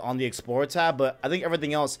Store and on the Explorer tab, but I think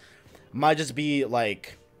everything else might just be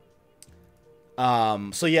like.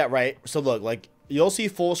 So yeah, right. So look, like you'll see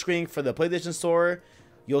full screen for the PlayStation Store.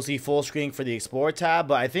 You'll see full screen for the Explorer tab,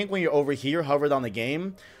 but I think when you're over here hovered on the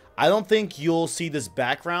game, I don't think you'll see this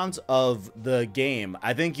background of the game.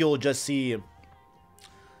 I think you'll just see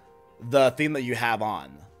the theme that you have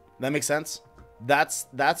on. That makes sense? That's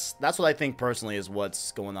what I think personally is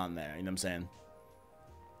what's going on there. You know what I'm saying?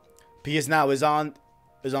 PS Now is on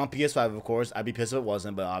PS5, of course. I'd be pissed if it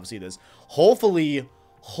wasn't, but obviously it is. Hopefully,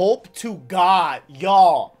 hope to God,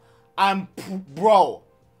 y'all.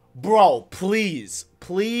 Bro, please.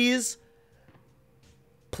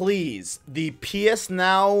 The PS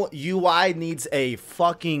Now UI needs a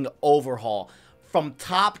fucking overhaul. From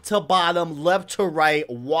top to bottom, left to right,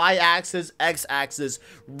 Y-axis, X-axis,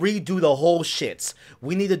 redo the whole shits.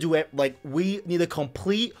 We need to do it, like, we need a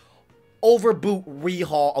complete overboot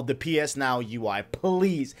rehaul of the PS Now UI.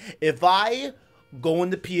 Please. If I go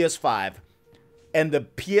into PS5 and the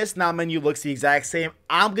PS Now menu looks the exact same,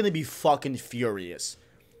 I'm gonna be fucking furious.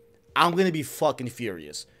 Want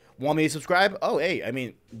me to subscribe? Oh, hey, I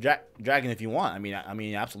mean, Dragon, if you want. I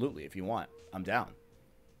mean, absolutely, if you want. I'm down. You know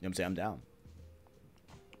what I'm saying? I'm down.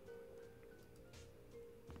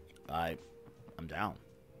 I'm down.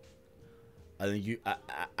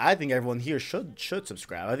 I think everyone here should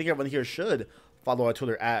subscribe. I think everyone here should follow our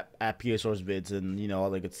Twitter at PSOrsVids and, you know, all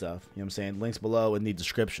that good stuff. You know what I'm saying? Links below in the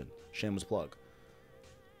description. Shameless plug.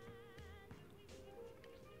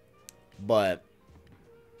 But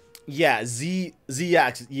yeah,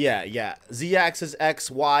 Z-axis, yeah. Z-axis, X,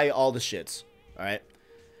 Y, all the shits. All right.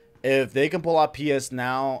 If they can pull out PS5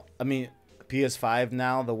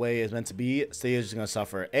 now the way it's meant to be, Stadia is gonna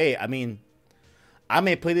suffer. Hey, I mean, I'm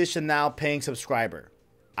a PlayStation Now paying subscriber.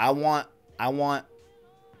 I want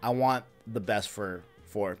the best for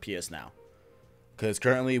PS Now, because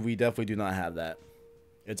currently we definitely do not have that.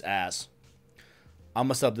 It's ass. I'm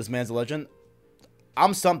gonna sub. This man's a legend.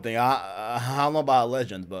 I'm something. I don't know about a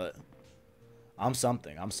legend, but I'm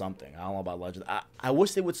something. I don't know about legend. I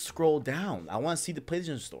wish they would scroll down. I want to see the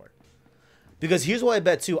PlayStation Store. Because here's what I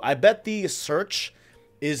bet too. I bet the search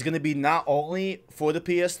is going to be not only for the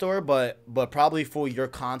PS Store, but probably for your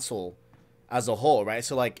console as a whole, right?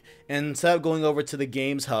 So like, instead of going over to the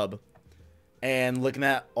Games Hub and looking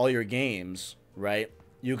at all your games, right?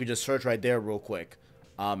 You could just search right there real quick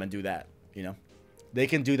and do that, you know? They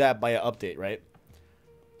can do that by an update, right?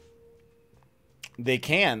 They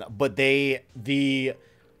can, but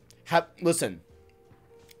listen,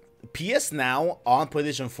 PS Now on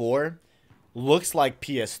PlayStation 4 looks like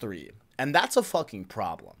PS3, and that's a fucking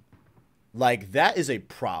problem. Like, that is a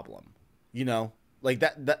problem, you know? Like,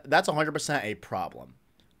 that's 100% a problem.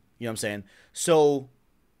 You know what I'm saying? So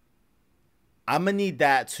I'm gonna need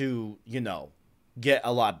that to, you know, get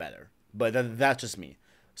a lot better. But that's just me.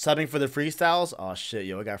 Subbing for the freestyles. Oh shit,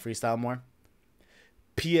 yo, I got freestyle more.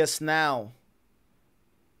 PS Now.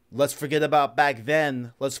 Let's forget about back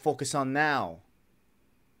then. Let's focus on now.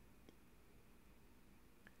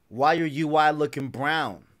 Why your UI looking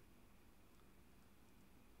brown?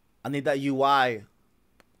 I need that UI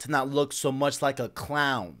to not look so much like a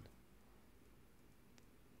clown.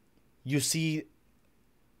 You see,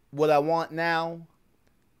 what I want now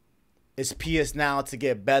is PS Now to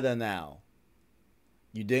get better now.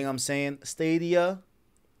 You dig what I'm saying? Stadia.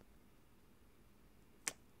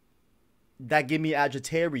 That gave me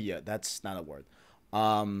agitaria. That's not a word.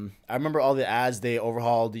 I remember all the ads they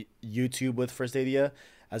overhauled YouTube with for Stadia,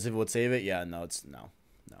 as if it would save it. Yeah, no, no.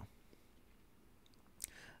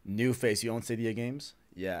 New face. You own Stadia games?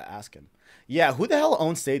 Yeah, ask him. Yeah, who the hell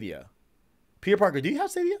owns Stadia? Peter Parker, do you have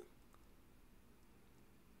Stadia?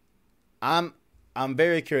 I'm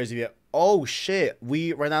very curious if you. Oh shit,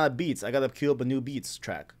 we ran out of beats. I gotta queue up a new beats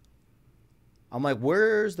track. I'm like,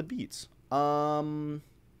 where's the beats?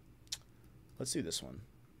 Let's do this one.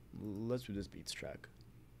 Let's do this beats track.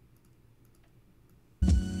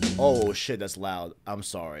 Oh shit, that's loud. I'm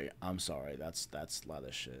sorry. That's loud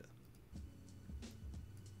as shit.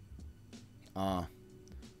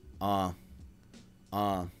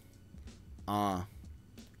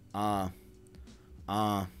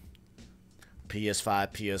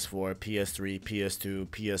 PS5, PS4, PS3, PS2,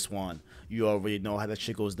 PS1. You already know how that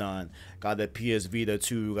shit goes down. Got that PS Vita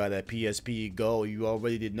 2, got that PSP Go. You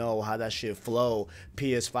already know how that shit flow.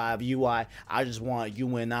 PS5 UI. I just want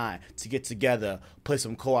you and I to get together, play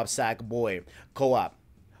some co-op Sackboy. Co-op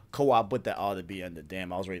with that. Oh, the beat ended.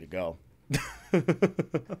 Damn, I was ready to go.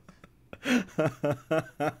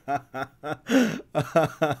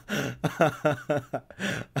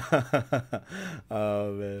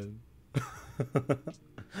 Oh man.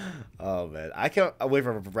 Oh man, I can't wait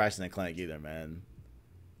for Ratchet and Clank either, man.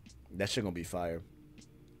 That shit gonna be fire.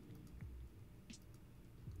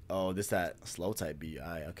 Oh, this that slow type beat.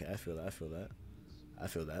 Okay, I feel that. I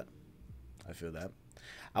feel that.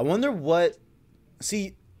 I wonder what.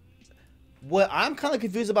 See, what I'm kind of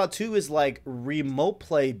confused about too is like remote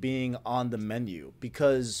play being on the menu,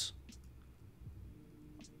 because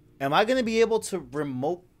am I gonna be able to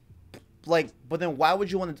remote? Like, but then why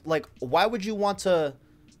would you want to, like, why would you want to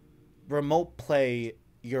remote play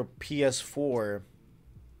your PS4?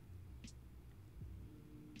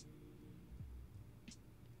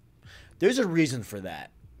 There's a reason for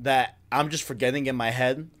that I'm just forgetting in my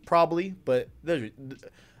head, probably, but there's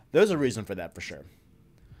a reason for that for sure.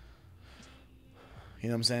 You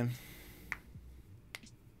know what I'm saying?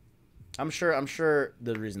 I'm sure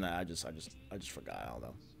the reason that I just forgot. I don't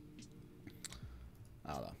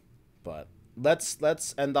know. But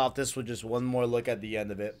let's end off this with just one more look at the end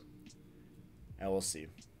of it, and we'll see.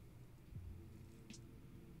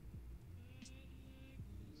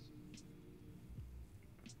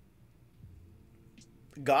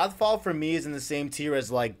 Godfall for me is in the same tier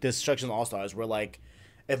as like Destruction All Stars, where like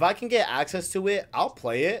if I can get access to it, I'll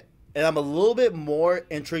play it, and I'm a little bit more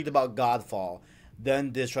intrigued about Godfall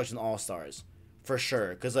than Destruction All Stars for sure,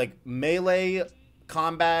 because like melee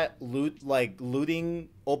combat looting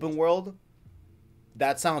open world,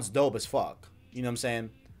 that sounds dope as fuck. You know what I'm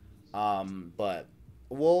saying? But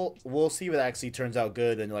we'll see if it actually turns out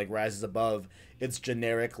good and like rises above its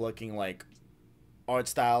generic looking like art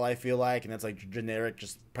style, I feel like, and it's like generic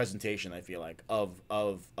just presentation, I feel like, of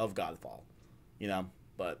Godfall. You know?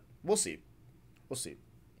 But we'll see. We'll see.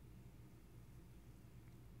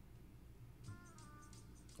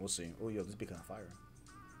 We'll see. Oh yo, this be kind of fire.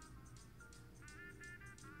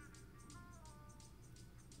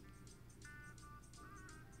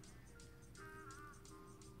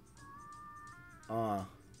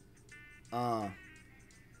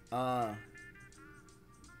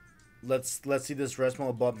 Let's see this rest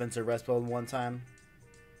mode bump into rest mode one time,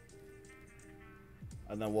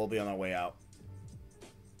 and then we'll be on our way out.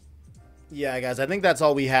 Yeah, guys, I think that's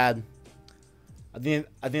all we had. I think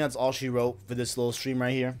that's all she wrote for this little stream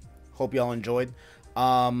right here. Hope y'all enjoyed.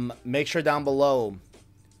 Make sure down below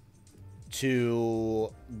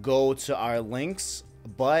to go to our links,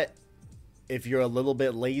 but if you're a little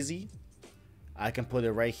bit lazy, I can put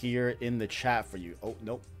it right here in the chat for you. Oh,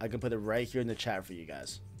 nope. I can put it right here in the chat for you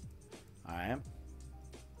guys. Alright.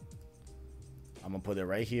 I'm going to put it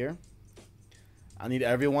right here. I need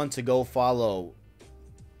everyone to go follow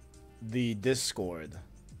the Discord.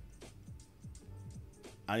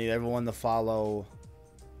 I need everyone to follow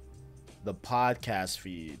the podcast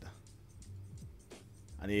feed.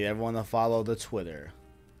 I need everyone to follow the Twitter.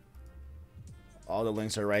 All the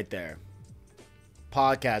links are right there.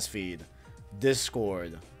 Podcast feed.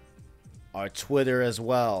 Discord, our Twitter as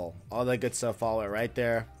well, all that good stuff, follow it right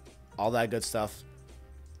there, all that good stuff.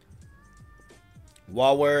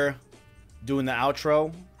 While we're doing the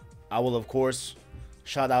outro, I will of course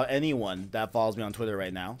shout out anyone that follows me on Twitter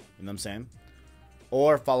right now, you know what I'm saying,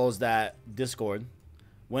 or follows that Discord.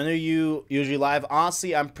 When are you usually live?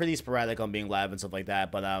 Honestly, I'm pretty sporadic on being live and stuff like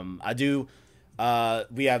that, but I do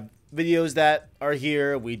we have videos that are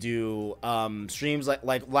here. We do streams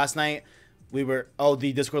like last night. We were... Oh,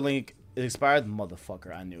 the Discord link is expired?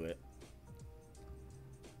 Motherfucker, I knew it.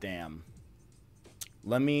 Damn.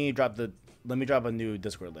 Let me drop a new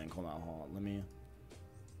Discord link. Hold on.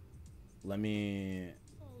 Let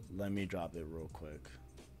me drop it real quick.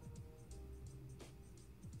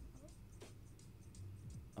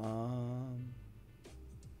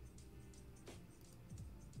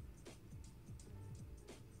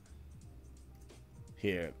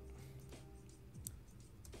 Here.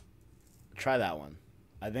 Try that one.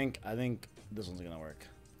 I think this one's gonna work.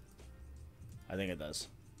 I think it does.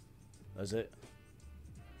 Does it?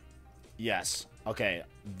 Yes. Okay.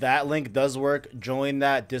 That link does work. Join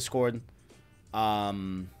that Discord. Yeah.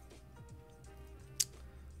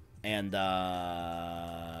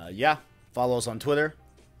 Follow us on Twitter.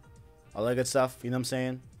 All that good stuff. You know what I'm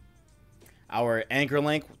saying? Our Anchor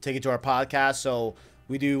link will take you to our podcast. So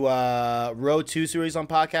We do Road 2 series on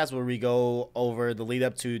podcast where we go over the lead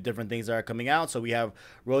up to different things that are coming out. So we have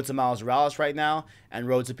Road to Miles Morales right now and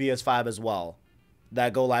Road to PS5 as well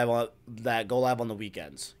that go live on the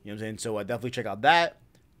weekends. You know what I'm saying? So definitely check out that.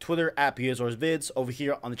 Twitter at PSOrsVids. Over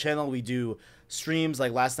here on the channel, we do streams.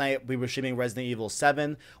 Like last night, we were streaming Resident Evil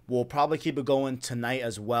 7. We'll probably keep it going tonight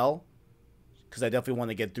as well, because I definitely want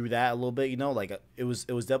to get through that a little bit. You know, like it was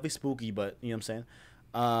definitely spooky, but you know what I'm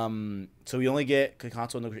saying. So we only get the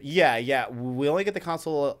console. And we only get the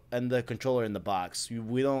console and the controller in the box.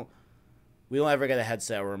 We don't ever get a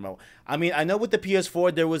headset or remote. I mean, I know with the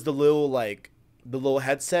PS4 there was the little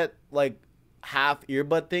headset like half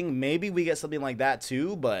earbud thing. Maybe we get something like that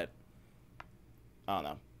too, but I don't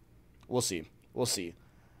know. We'll see.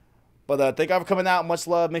 But thank you all for coming out. Much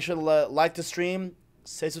love. Make sure to like the stream.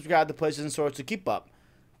 Stay subscribed to PlayStation Source to keep up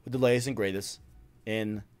with the latest and greatest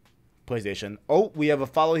in PlayStation. Oh, we have a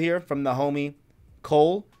follow here from the homie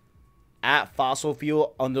Cole at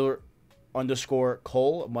fossilfuel _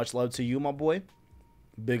 Cole. Much love to you, my boy.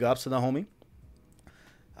 Big ups to the homie.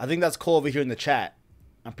 I think that's Cole over here in the chat.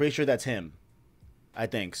 I'm pretty sure that's him. I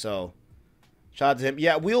think so. Shout out to him.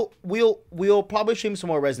 Yeah, we'll probably stream some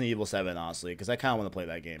more Resident Evil 7, honestly, because I kind of want to play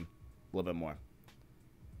that game a little bit more.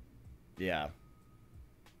 Yeah.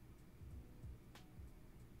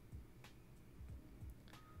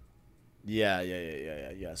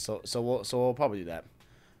 Yeah. So we'll probably do that.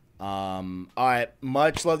 All right.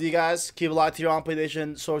 Much love to you guys. Keep it locked here on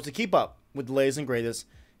PlayStation Source to keep up with the latest and greatest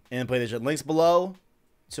in PlayStation. Links below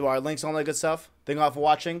to our links, all that good stuff. Thank you all for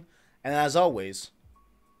watching, and as always,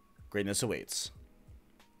 greatness awaits.